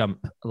the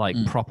jump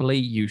properly,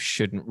 you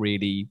shouldn't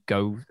really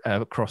go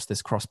across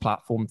this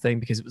cross-platform thing,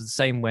 because it was the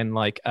same when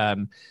like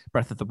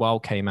Breath of the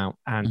Wild came out,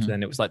 and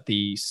then it was like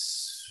the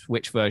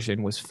Switch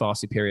version was far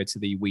superior to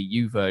the Wii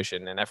U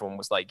version, and everyone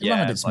was like, it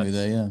ran a bit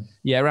smoother,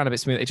 it ran a bit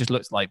smoother. It just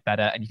looked like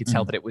better, and you could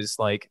tell that it was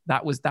like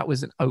that was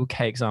an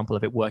okay example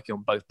of it working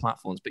on both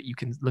platforms. But you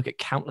can look at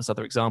countless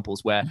other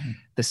examples where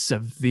the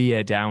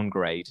severe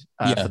downgrade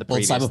for the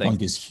previous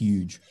Cyberpunk is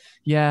huge.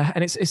 Yeah,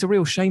 and it's a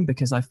real shame,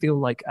 because I feel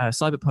like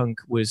Cyberpunk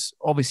was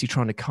obviously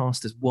trying to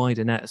cast as wide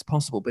a net as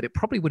possible, but it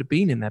probably would have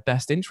been in their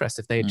best interest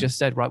if they had just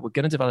said, right, we're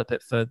going to develop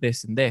it for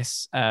this and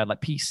this,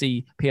 like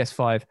PC,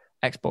 PS5,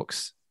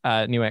 Xbox,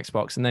 new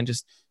Xbox, and then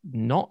just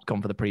not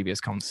gone for the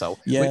previous console,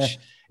 which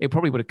it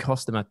probably would have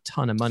cost them a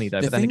ton of money though.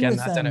 But then again,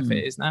 I don't know if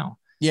it is now.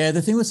 Yeah,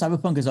 the thing with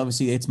Cyberpunk is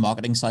obviously its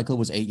marketing cycle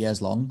was 8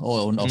 years long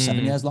or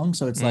 7 years long.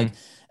 So it's like,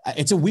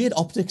 it's a weird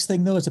optics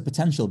thing though. It's a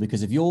potential,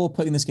 because if you're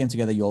putting this game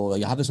together,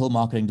 you have this whole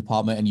marketing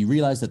department, and you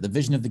realize that the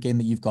vision of the game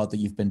that you've got, that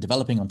you've been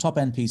developing on top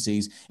end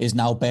PCs, is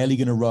now barely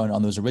going to run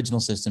on those original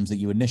systems that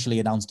you initially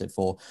announced it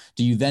for.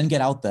 Do you then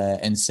get out there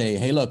and say,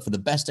 hey, look, for the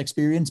best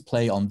experience,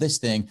 play on this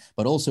thing,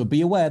 but also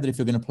be aware that if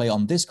you're going to play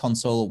on this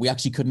console, we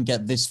actually couldn't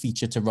get this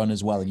feature to run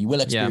as well, and you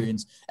will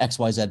experience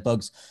XYZ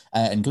bugs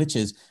and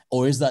glitches?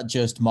 Or is that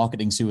just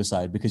marketing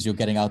suicide, because you're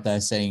getting out there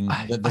saying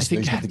that this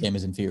version of the game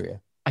is inferior?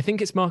 I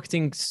think it's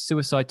marketing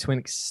suicide to an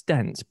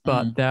extent,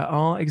 but there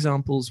are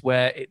examples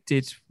where it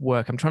did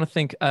work. I'm trying to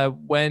think.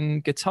 When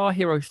Guitar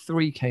Hero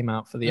 3 came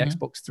out for the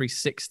Xbox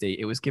 360,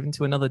 it was given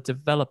to another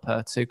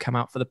developer to come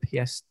out for the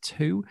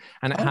PS2,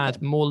 and it had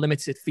more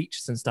limited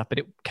features and stuff, but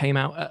it came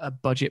out at a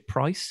budget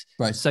price.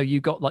 Right. So you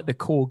got like the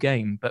core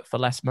game, but for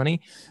less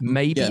money.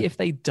 Maybe if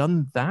they'd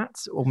done that,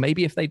 or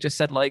maybe if they just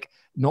said like,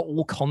 not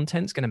all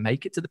content's going to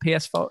make it to the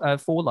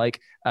PS4,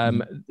 like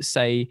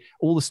say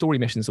all the story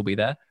missions will be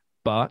there,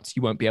 but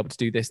you won't be able to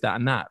do this, that,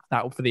 and that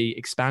for the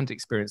expanded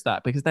experience,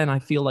 because then I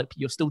feel like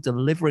you're still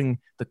delivering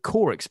the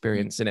core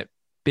experience in it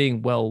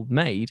being well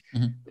made.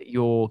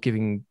 You're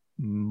giving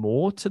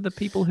more to the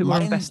people who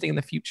are investing in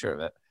the future of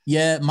it.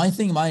 Yeah, my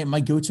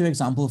go-to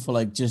example for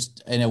like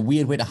just in a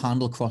weird way to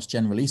handle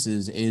cross-gen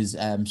releases is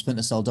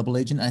Splinter Cell Double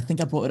Agent. And I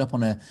think I brought it up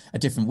on a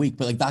different week,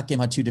 but like that game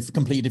had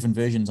completely different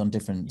versions on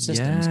different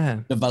systems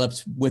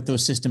developed with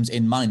those systems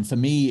in mind. For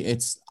me,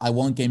 I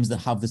want games that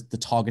have the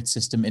target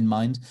system in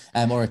mind,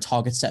 or a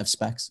target set of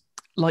specs.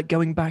 Like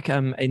going back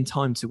in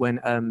time to when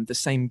the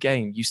same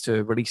game used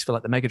to release for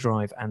like the Mega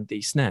Drive and the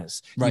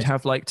SNES. Right. You'd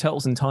have like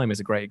Turtles in Time is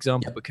a great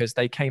example, because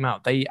they came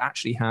out, they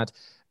actually had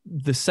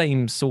the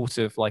same sort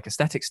of like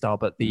aesthetic style,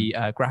 but the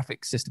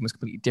graphic system was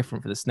completely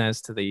different for the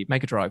SNES to the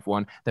Mega Drive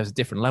one. There was a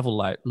different level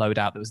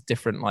loadout. There was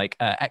different like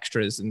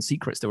extras and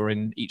secrets that were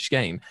in each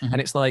game.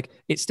 And it's like,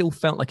 it still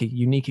felt like a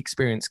unique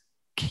experience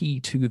key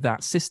to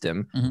that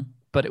system.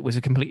 But it was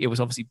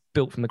obviously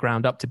built from the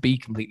ground up to be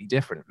completely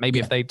different. Maybe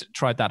if they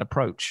tried that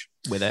approach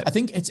with it. I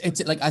think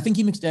it's like, I think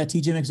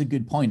TJ makes a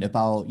good point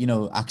about,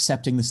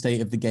 accepting the state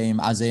of the game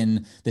as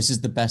in, this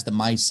is the best that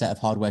my set of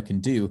hardware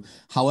can do.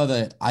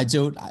 However, I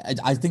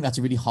think that's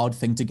a really hard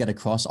thing to get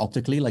across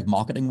optically, like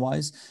marketing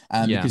wise,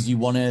 because you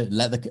want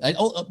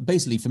to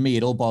basically for me,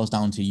 it all boils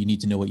down to, you need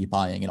to know what you're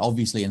buying. And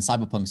obviously in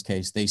Cyberpunk's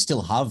case, they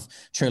still have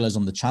trailers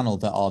on the channel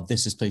that are,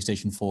 this is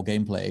PlayStation 4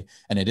 gameplay,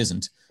 and it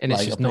isn't. And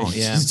it's just not,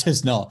 it's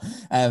just not.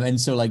 And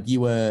so like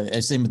you were,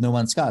 same with No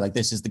Man's Sky, like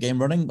this is the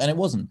game running, and it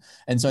wasn't.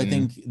 And so I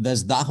think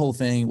there's that whole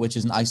thing, which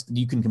is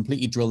you can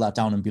completely drill that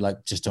down and be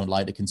like, just don't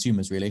lie to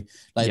consumers, really.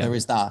 Like there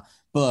is that.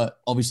 But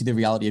obviously the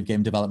reality of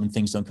game development,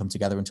 things don't come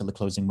together until the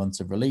closing months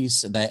of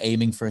release. They're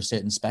aiming for a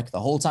certain spec the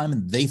whole time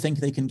and they think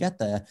they can get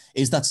there.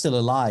 Is that still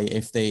a lie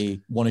if they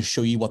want to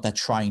show you what they're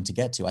trying to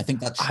get to? I think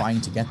that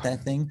trying to get there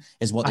thing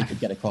is what they could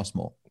get across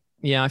more.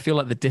 Yeah, I feel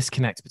like the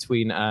disconnect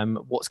between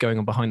what's going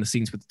on behind the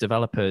scenes with the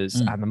developers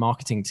and the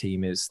marketing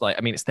team is like,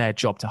 I mean, it's their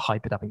job to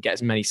hype it up and get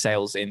as many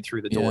sales in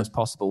through the door as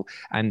possible.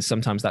 And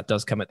sometimes that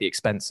does come at the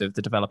expense of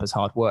the developers'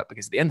 hard work,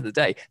 because at the end of the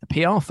day, the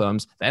PR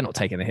firms, they're not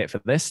taking a hit for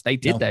this. They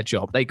did their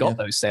job. They got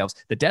those sales.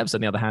 The devs,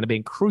 on the other hand, are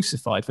being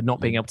crucified for not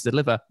being able to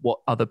deliver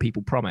what other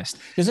people promised.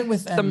 Is it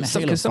with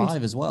Halo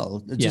 5 as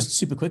well? Just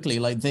super quickly,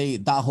 like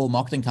that whole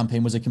marketing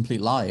campaign was a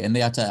complete lie, and they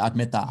had to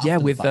admit that. Yeah,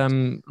 with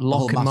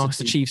Locke and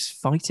Master Chief's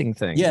fighting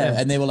thing. Yeah,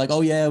 and they were like,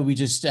 oh yeah, we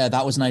just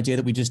that was an idea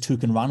that we just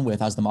took and ran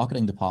with as the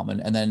marketing department,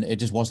 and then it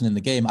just wasn't in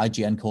the game.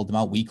 IGN called them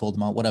out, we called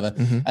them out, whatever,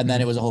 and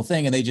then it was a whole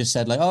thing, and they just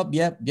said like, oh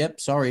yep,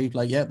 sorry,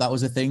 like that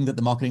was a thing that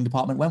the marketing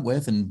department went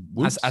with, and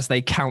as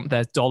they count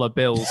their dollar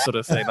bills, sort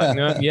of thing.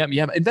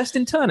 Like, invest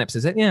in turnips,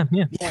 is it? Yeah,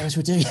 it was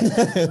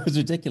ridiculous. It was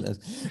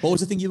ridiculous. What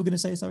was the thing you were going to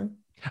say? Sorry.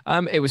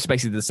 It was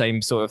basically the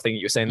same sort of thing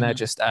you were saying there.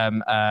 Just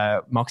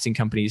marketing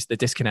companies, the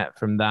disconnect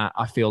from that.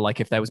 I feel like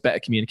if there was better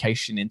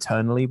communication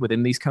internally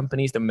within these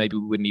companies, then maybe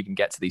we wouldn't even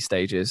get to these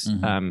stages.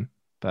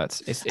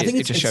 But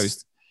it just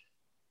shows.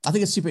 I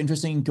think it's super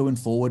interesting going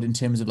forward in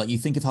terms of like, you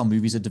think of how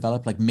movies are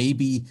developed, like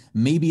maybe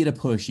at a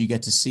push you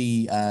get to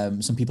see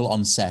some people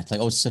on set, like,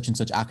 oh, such and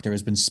such actor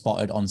has been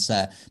spotted on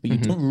set, but you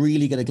don't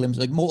really get a glimpse.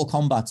 Like Mortal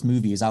Kombat's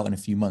movie is out in a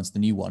few months, the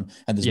new one,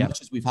 and as much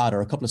as we've had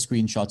are a couple of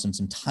screenshots and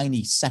some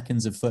tiny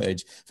seconds of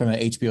footage from an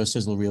HBO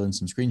sizzle reel and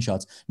some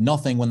screenshots,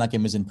 nothing when that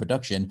game is in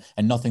production,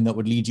 and nothing that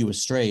would lead you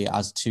astray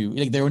as to,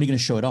 like, they're only going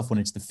to show it off when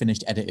it's the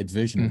finished edited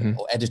version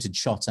or edited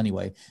shots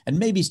anyway, and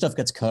maybe stuff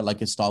gets cut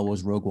like a Star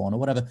Wars Rogue One or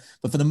whatever,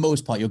 but for the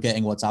most part you're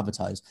getting what's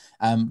advertised.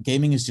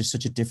 Gaming is just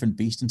such a different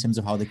beast in terms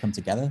of how they come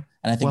together,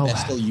 and I think they're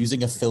still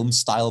using a film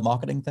style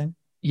marketing thing.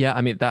 Yeah, I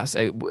mean, that's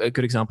a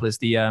good example is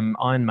the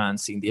Iron Man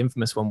scene, the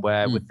infamous one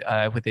where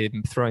with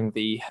him throwing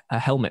the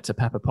helmet to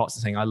Pepper Potts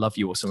and saying "I love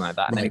you" or something like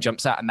that, and then he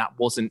jumps out, and that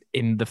wasn't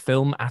in the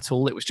film at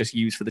all. It was just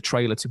used for the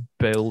trailer to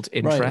build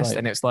interest,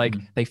 and it's like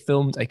they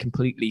filmed a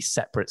completely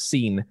separate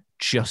scene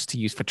just to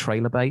use for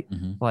trailer bait.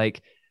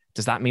 Like,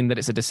 does that mean that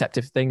it's a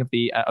deceptive thing of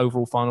the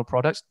overall final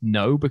product?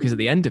 No, because at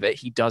the end of it,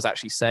 he does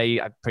actually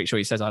say, I'm pretty sure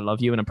he says, "I love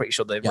you," and I'm pretty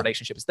sure the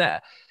relationship is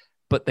there.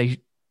 But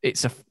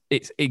it's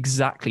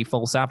exactly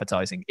false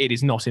advertising. It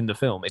is not in the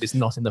film. It is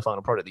not in the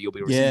final product that you'll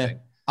be receiving.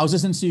 I was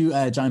listening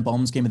to Giant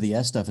Bomb's Game of the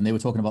Year stuff, and they were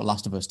talking about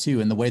Last of Us 2,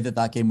 and the way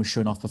that game was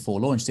shown off before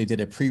launch, they did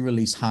a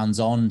pre-release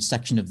hands-on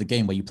section of the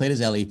game where you played as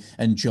Ellie,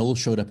 and Joel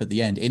showed up at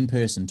the end in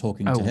person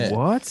talking to her.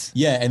 What?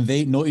 Yeah, and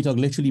Naughty Dog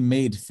literally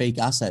made fake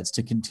assets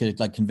to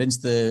like convince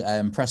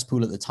the press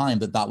pool at the time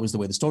that was the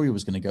way the story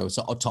was going to go,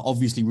 so to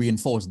obviously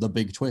reinforce the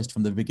big twist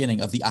from the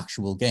beginning of the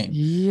actual game.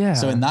 Yeah.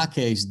 So in that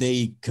case,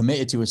 they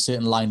committed to a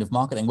certain line of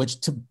marketing, which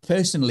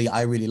personally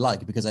I really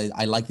like, because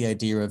I like the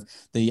idea of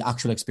the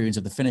actual experience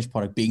of the finished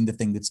product being the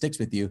thing that sticks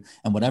with you,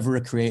 and whatever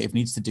a creative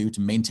needs to do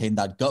to maintain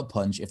that gut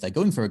punch, if they're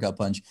going for a gut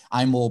punch,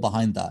 I'm all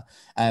behind that.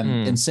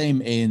 And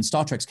same in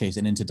Star Trek's case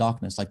in Into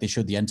Darkness, like they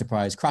showed the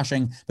Enterprise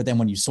crashing, but then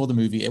when you saw the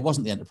movie, it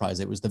wasn't the Enterprise,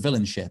 it was the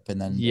villain ship,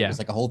 and then it was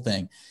like a whole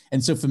thing.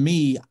 And so for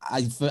me,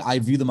 I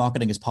view the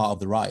marketing as part of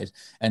the ride,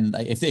 and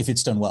if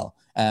it's done well.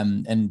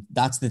 And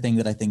that's the thing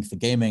that I think for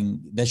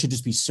gaming, there should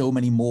just be so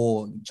many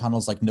more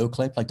channels like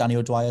NoClip, like Danny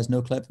O'Dwyer's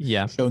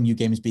NoClip, showing you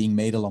games being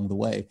made along the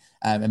way.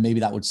 And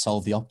maybe that would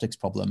solve the optics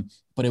problem,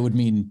 but it would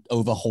mean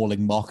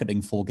overhauling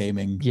marketing for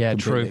gaming. Yeah,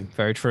 completely. True.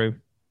 Very true.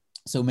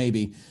 So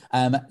maybe.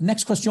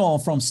 Next question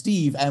from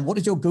Steve. What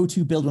is your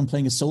go-to build when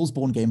playing a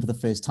Soulsborne game for the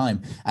first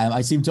time?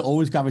 I seem to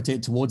always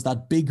gravitate towards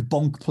that big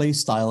bonk play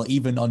style,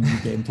 even on New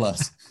Game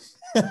Plus.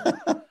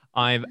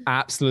 I'm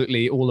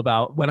absolutely all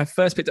about, when I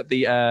first picked up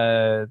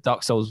the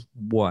Dark Souls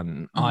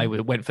 1, I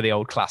went for the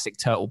old classic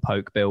turtle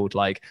poke build,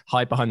 like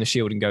hide behind the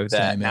shield and go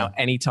there. Now,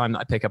 anytime that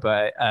I pick up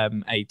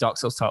a Dark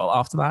Souls title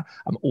after that,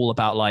 I'm all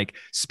about like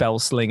spell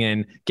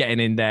slinging, getting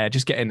in there,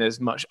 just getting as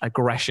much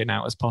aggression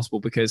out as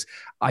possible, because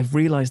I've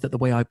realized that the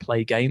way I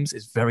play games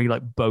is very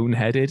like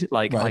boneheaded.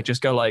 Like I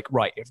just go like,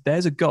 right, if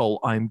there's a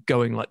goal, I'm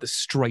going like the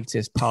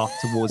straightest path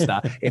towards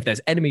that. If there's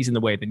enemies in the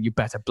way, then you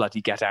better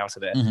bloody get out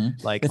of it.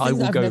 Like I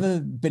will go. Never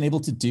been able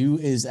to do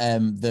is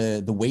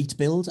the weight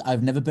build.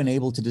 I've never been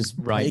able to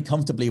just play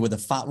comfortably with a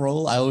fat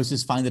roll. I always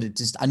just find that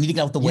I need to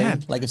get out the way.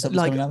 Like if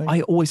something's coming at me.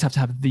 I always have to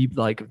have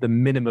the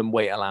minimum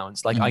weight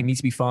allowance. Like I need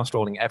to be fast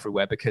rolling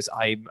everywhere, because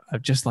I'm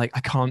just like,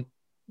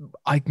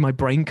 my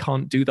brain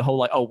can't do the whole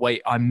like, oh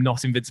wait, I'm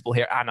not invincible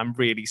here and I'm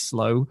really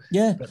slow.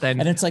 Yeah. But then,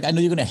 and it's like, I know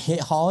you're going to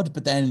hit hard,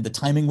 but then the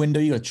timing window,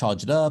 you got to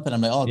charge it up. And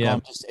I'm like, oh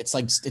God,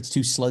 it's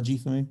too sludgy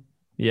for me.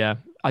 Yeah.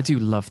 I do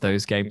love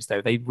those games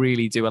though. They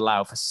really do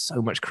allow for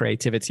so much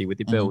creativity with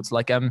the builds.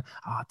 Like I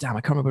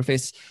can't remember if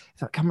it's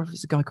a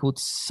guy called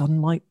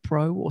Sunlight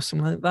Pro or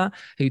something like that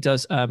who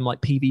does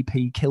like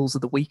PvP kills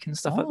of the week and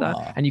stuff like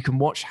that. And you can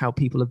watch how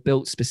people have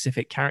built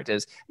specific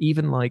characters,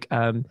 even like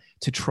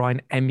to try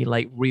and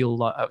emulate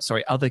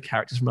other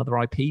characters from other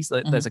IPs.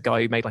 There's a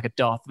guy who made like a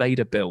Darth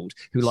Vader build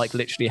who like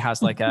literally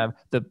has like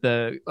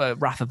the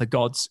Wrath of the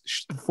Gods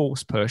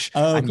force push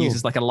and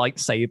uses like a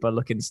lightsaber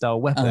looking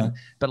style weapon,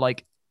 but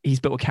like he's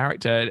built a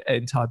character, an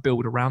entire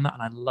build around that,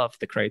 and I love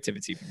the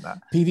creativity from that.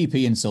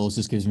 PvP in Souls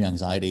just gives me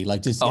anxiety.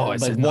 Like just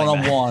like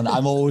one-on-one,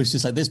 I'm always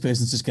just like, this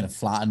person's just going to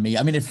flatten me.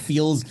 I mean, it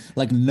feels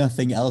like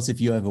nothing else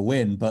if you ever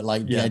win, but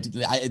like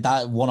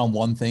that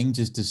one-on-one thing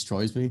just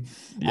destroys me.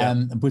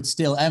 But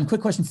still,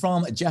 quick question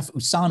from Jeff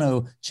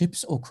Usano: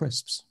 chips or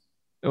crisps?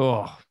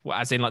 Oh, well,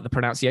 as in like the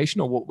pronunciation,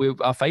 or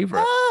what our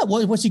favorite?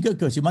 What's your gut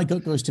goes to? My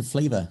gut goes to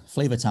Flavor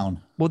Town.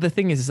 Well, the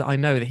thing is I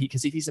know that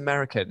because if he's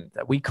American,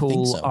 that we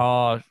call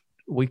our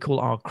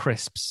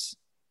crisps.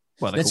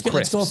 Well, let's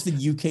go off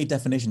the UK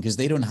definition because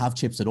they don't have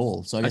chips at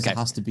all. So I guess it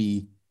has to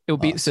be. It'll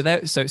be so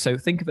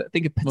think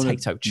of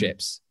potato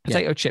chips.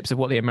 Potato chips are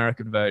what the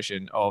American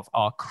version of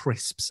our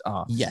crisps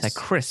are. Yes. They're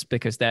crisp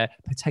because they're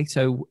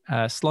potato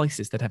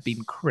slices that have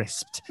been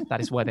crisped.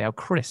 That is why they are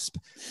crisp.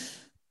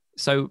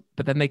 So,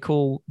 but then they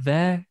call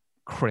their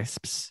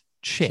crisps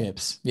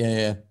chips.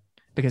 Yeah.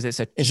 Because it's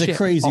a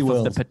crazy off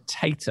world. Of the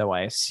potato,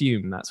 I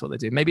assume that's what they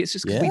do. Maybe it's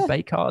just because we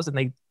bake ours and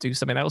they do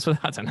something else with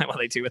it. I don't know what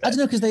they do with it. I don't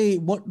know because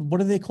what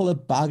do they call a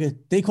bag of?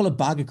 They call a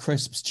bag of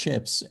crisps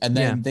chips, and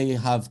then they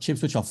have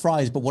chips which are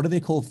fries. But what do they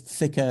call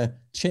thicker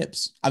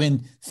chips? I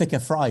mean, thicker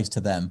fries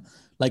to them,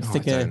 like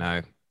thicker. I don't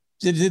know.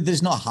 They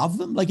just not have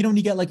them? Like, you know, when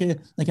you get like a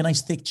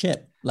nice thick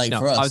chip, like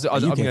for us.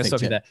 I'm going to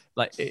stop you there.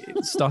 Like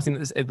starting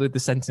with the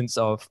sentence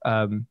of.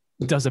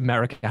 Does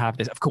America have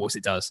this? Of course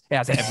it does. It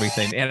has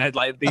everything, and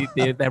like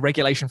their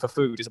regulation for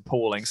food is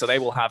appalling. So they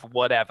will have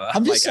whatever.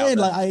 I'm just saying,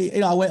 like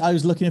I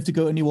was lucky enough to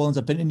go to New Orleans.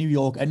 I've been to New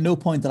York. At no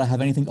point did I have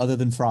anything other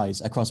than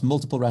fries across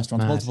multiple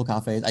restaurants, multiple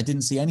cafes. I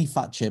didn't see any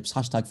fat chips,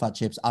 #fat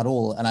chips at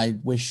all, and I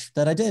wish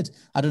that I did.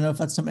 I don't know if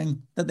that's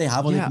something that they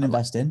have or they can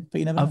invest in, but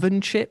you never know.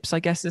 Oven chips, I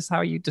guess is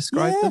how you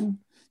describe them.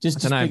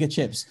 Just bigger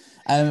chips.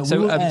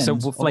 So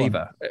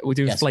flavor. We're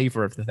doing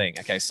flavor of the thing.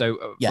 Okay, so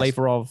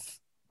flavor of.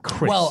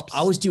 Crisps. Well,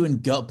 I was doing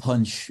gut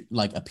punch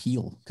like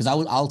appeal because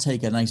I'll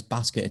take a nice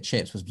basket of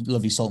chips with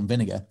lovely salt and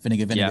vinegar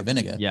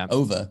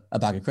over a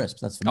bag of crisps.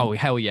 That's for me. Oh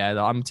hell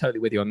yeah, I'm totally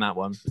with you on that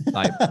one.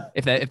 Like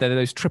if they're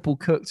those triple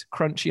cooked,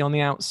 crunchy on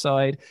the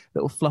outside,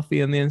 little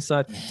fluffy on the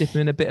inside, dip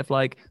them in a bit of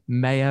like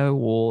mayo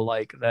or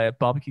like their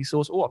barbecue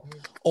sauce.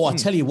 I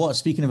tell you what,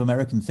 speaking of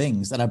American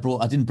things that I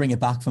didn't bring it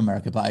back from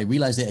America, but I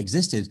realized it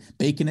existed.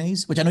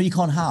 Baconaise, which I know you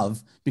can't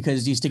have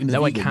because you're sticking to the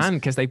vegans. I can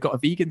because they've got a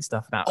vegan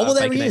stuff now. Oh, well,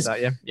 there he is.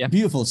 Yeah.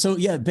 Beautiful. So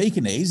yeah,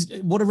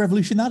 Baconaise, what a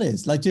revolution that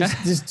is. Like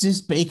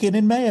just bacon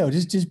and mayo,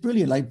 just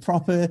brilliant. Like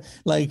proper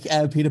like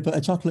peanut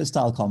butter chocolate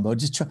style combo.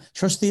 Just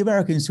trust the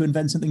Americans to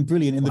invent something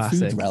brilliant in the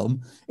food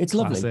realm. It's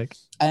lovely.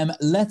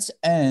 Let's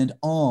end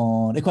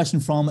on a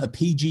question from a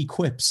PG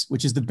Quips,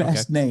 which is the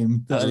best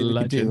name that we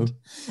could do.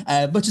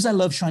 Much as I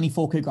love shiny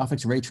 4K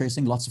graphics, ray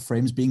tracing, lots of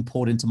frames being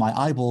poured into my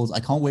eyeballs,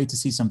 I can't wait to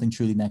see something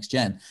truly next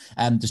gen.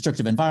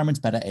 Destructive environments,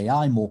 better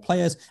AI, more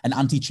players, an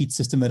anti-cheat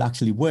system that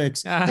actually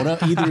works. What are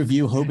either of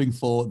you hoping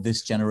for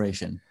this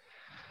generation?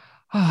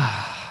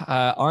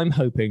 I'm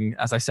hoping,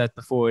 as I said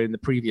before in the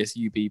previous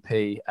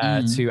UBP,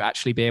 to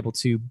actually be able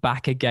to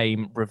back a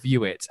game,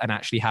 review it, and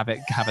actually have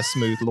a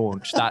smooth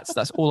launch.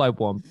 That's all I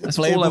want. That's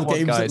playable all I want,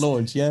 games guys. At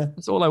launch, yeah.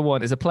 That's all I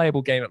want is a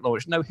playable game at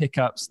launch. No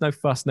hiccups, no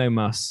fuss, no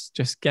muss.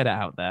 Just get it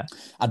out there.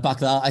 I'd back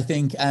that. I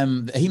think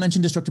he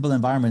mentioned destructible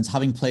environments,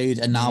 having played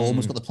and now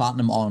almost got the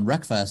platinum on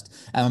Wreckfest.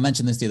 I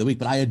mentioned this the other week,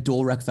 but I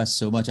adore Wreckfest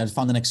so much. I just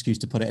found an excuse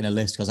to put it in a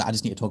list because I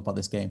just need to talk about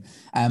this game.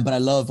 But I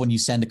love when you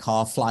send a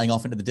car flying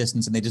off into the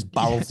distance and they just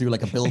barrel through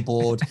like a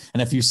billboard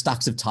and a few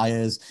stacks of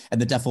tires, and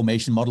the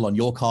deformation model on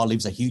your car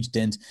leaves a huge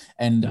dent.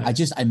 And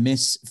I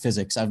miss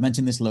physics. I've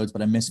mentioned this loads,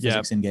 but I miss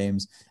physics in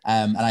games.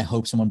 And I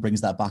hope someone brings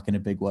that back in a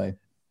big way.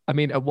 I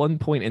mean, at one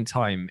point in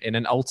time, in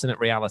an alternate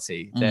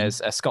reality,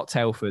 there's a Scott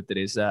Tailford that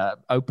is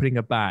opening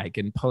a bag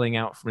and pulling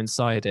out from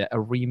inside it a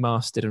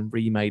remastered and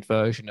remade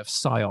version of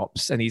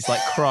Psyops, and he's like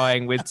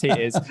crying with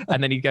tears.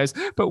 And then he goes,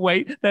 "But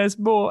wait, there's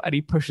more!" And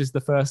he pushes the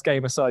first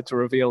game aside to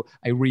reveal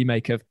a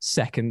remake of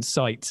Second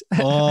Sight.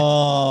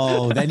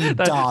 Oh, then he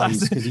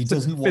dies because he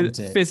doesn't want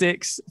it.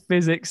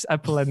 Physics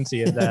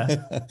aplenty in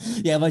there.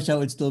 Yeah, my shout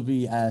would still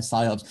be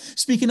Psyops.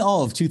 Speaking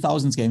of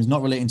 2000s games,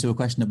 not relating to a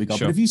question that we got,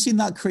 but have you seen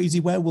that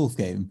crazy werewolf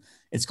game?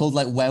 It's called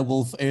like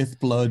Werewolf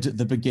Earthblood,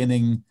 The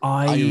Beginning,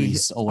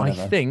 Iris, or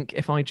whatever. I think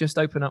if I just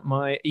open up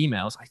my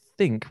emails, I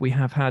think we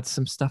have had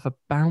some stuff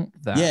about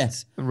that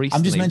recently.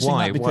 I'm just mentioning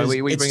that because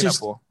Why we bring it up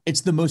for?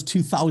 It's the most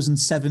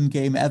 2007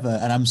 game ever,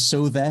 and I'm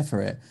so there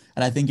for it.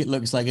 And I think it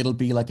looks like it'll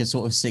be like a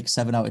sort of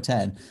 6-7 out of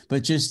 10.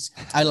 But just,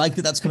 I like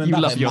that that's coming back.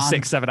 You love like, your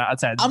 6-7 out of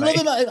 10.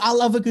 I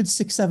love a good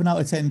 6-7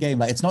 out of 10 game.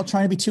 Like, it's not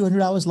trying to be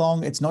 200 hours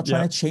long. It's not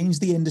trying to change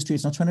the industry.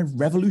 It's not trying to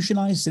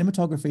revolutionize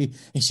cinematography.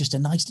 It's just a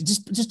nice,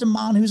 just a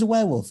man who's a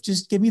werewolf.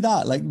 Just give me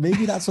that. Like,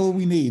 maybe that's all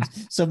we need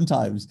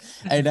sometimes.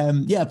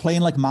 And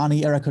playing like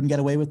Man-Eater, I couldn't get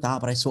away with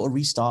that, but I sort of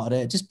restarted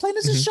it. Just playing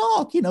as a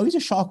shark, you know, he's a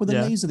shark with a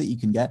laser that you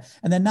can get.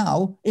 And then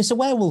now it's a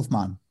werewolf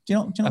man. Do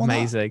you know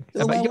amazing?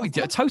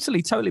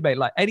 Totally, mate.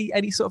 Like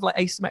any sort of like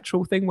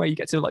asymmetrical thing where you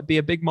get to like be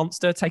a big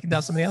monster taking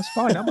down something else.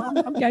 Fine,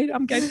 I'm game.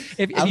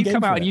 If you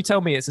come out and you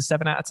tell me it's a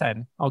 7 out of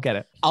 10, I'll get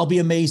it. I'll be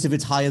amazed if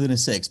it's higher than a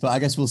 6, but I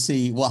guess we'll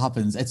see what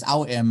happens. It's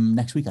out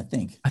next week, I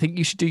think. I think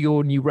you should do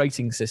your new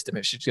rating system.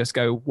 It should just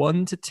go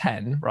 1 to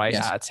 10, right?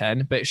 Yes. Out of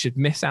 10, but it should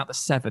miss out the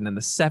 7, and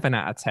the 7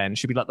 out of 10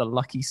 should be like the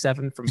lucky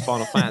 7 from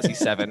Final Fantasy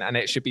 7, and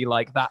it should be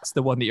like that's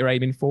the one that you're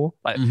aiming for.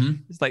 Like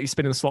it's like you're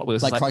spinning the slot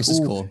wheels. Like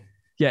Crisis Core.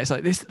 Yeah, it's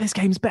like this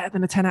game's better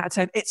than a 10 out of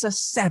 10. It's a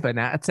 7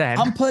 out of 10.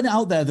 I'm putting it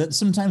out there that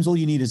sometimes all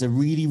you need is a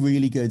really,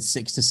 really good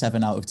 6 to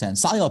 7 out of 10.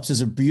 Psyops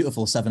is a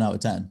beautiful 7 out of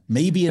 10.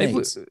 Maybe an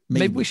 8.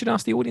 Maybe we should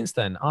ask the audience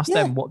then. Ask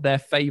them what their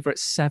favorite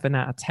 7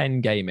 out of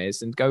 10 game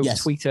is, and go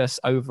tweet us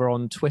over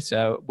on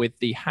Twitter with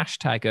the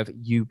hashtag of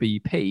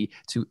UBP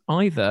to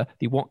either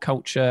the What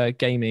Culture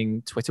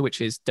Gaming Twitter, which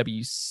is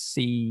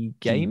WC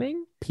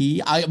Gaming.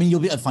 I mean, you'll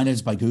be able to find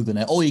us by Googling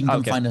it, or you can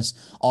come find us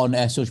on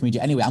social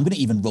media. Anyway, I'm going to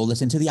even roll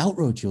this into the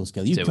outro, Jules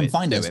Gill. You can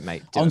find us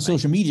on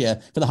social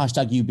media for the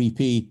hashtag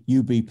UBP,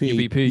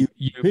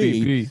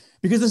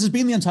 because this has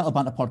been the Untitled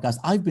Banter Podcast.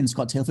 I've been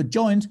Scott Tailford,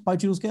 joined by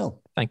Jules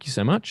Gill. Thank you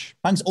so much.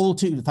 Thanks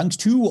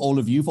to all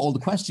of you for all the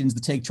questions.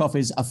 The take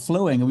trophies are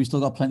flowing, and we've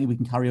still got plenty we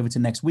can carry over to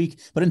next week.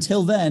 But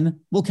until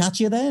then, we'll catch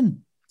you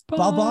then.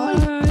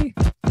 Bye-bye.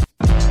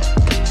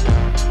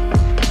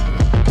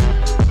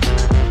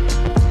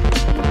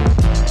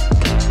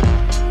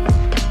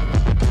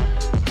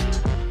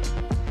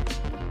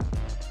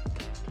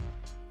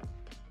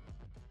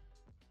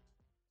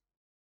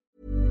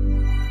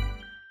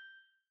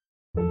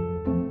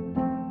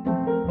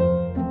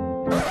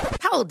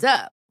 Hold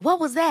up. What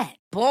was that?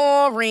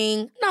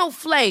 Boring. No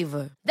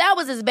flavor. That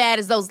was as bad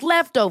as those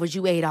leftovers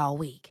you ate all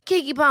week.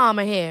 Keke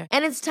Palmer here,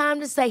 and it's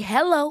time to say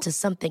hello to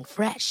something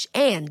fresh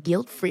and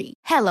guilt-free.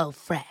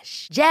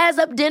 HelloFresh. Jazz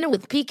up dinner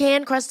with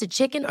pecan-crusted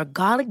chicken or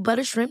garlic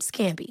butter shrimp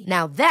scampi.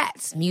 Now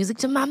that's music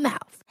to my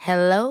mouth.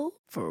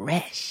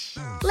 HelloFresh.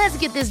 Let's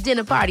get this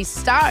dinner party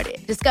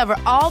started. Discover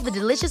all the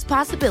delicious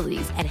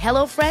possibilities at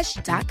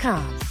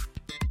HelloFresh.com.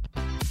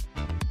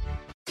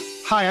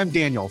 Hi, I'm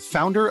Daniel,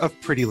 founder of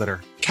Pretty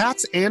Litter.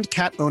 Cats and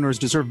cat owners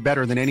deserve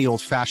better than any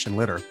old-fashioned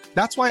litter.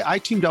 That's why I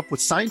teamed up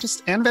with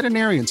scientists and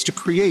veterinarians to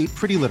create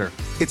Pretty Litter.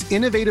 Its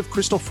innovative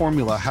crystal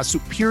formula has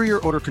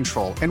superior odor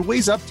control and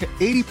weighs up to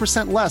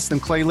 80% less than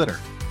clay litter.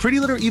 Pretty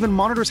Litter even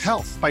monitors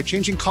health by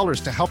changing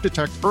colors to help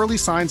detect early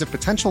signs of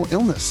potential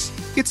illness.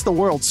 It's the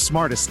world's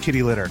smartest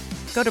kitty litter.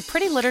 Go to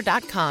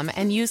prettylitter.com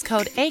and use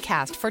code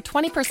ACAST for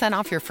 20%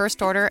 off your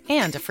first order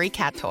and a free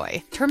cat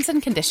toy. Terms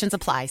and conditions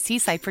apply. See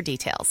site for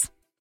details.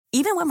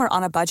 Even when we're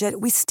on a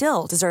budget, we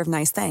still deserve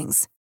nice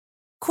things.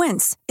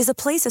 Quince is a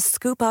place to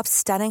scoop up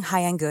stunning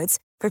high-end goods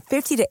for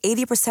 50 to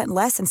 80%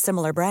 less than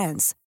similar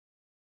brands.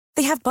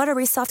 They have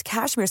buttery soft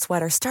cashmere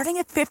sweaters starting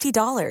at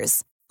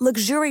 $50,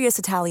 luxurious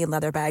Italian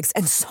leather bags,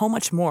 and so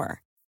much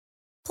more.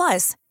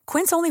 Plus,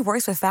 Quince only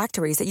works with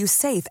factories that use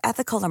safe,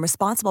 ethical, and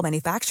responsible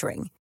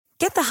manufacturing.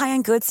 Get the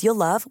high-end goods you'll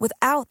love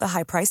without the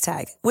high price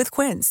tag with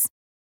Quince.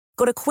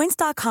 Go to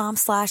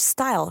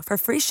quince.com/style for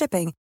free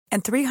shipping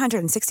and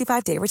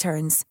 365-day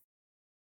returns.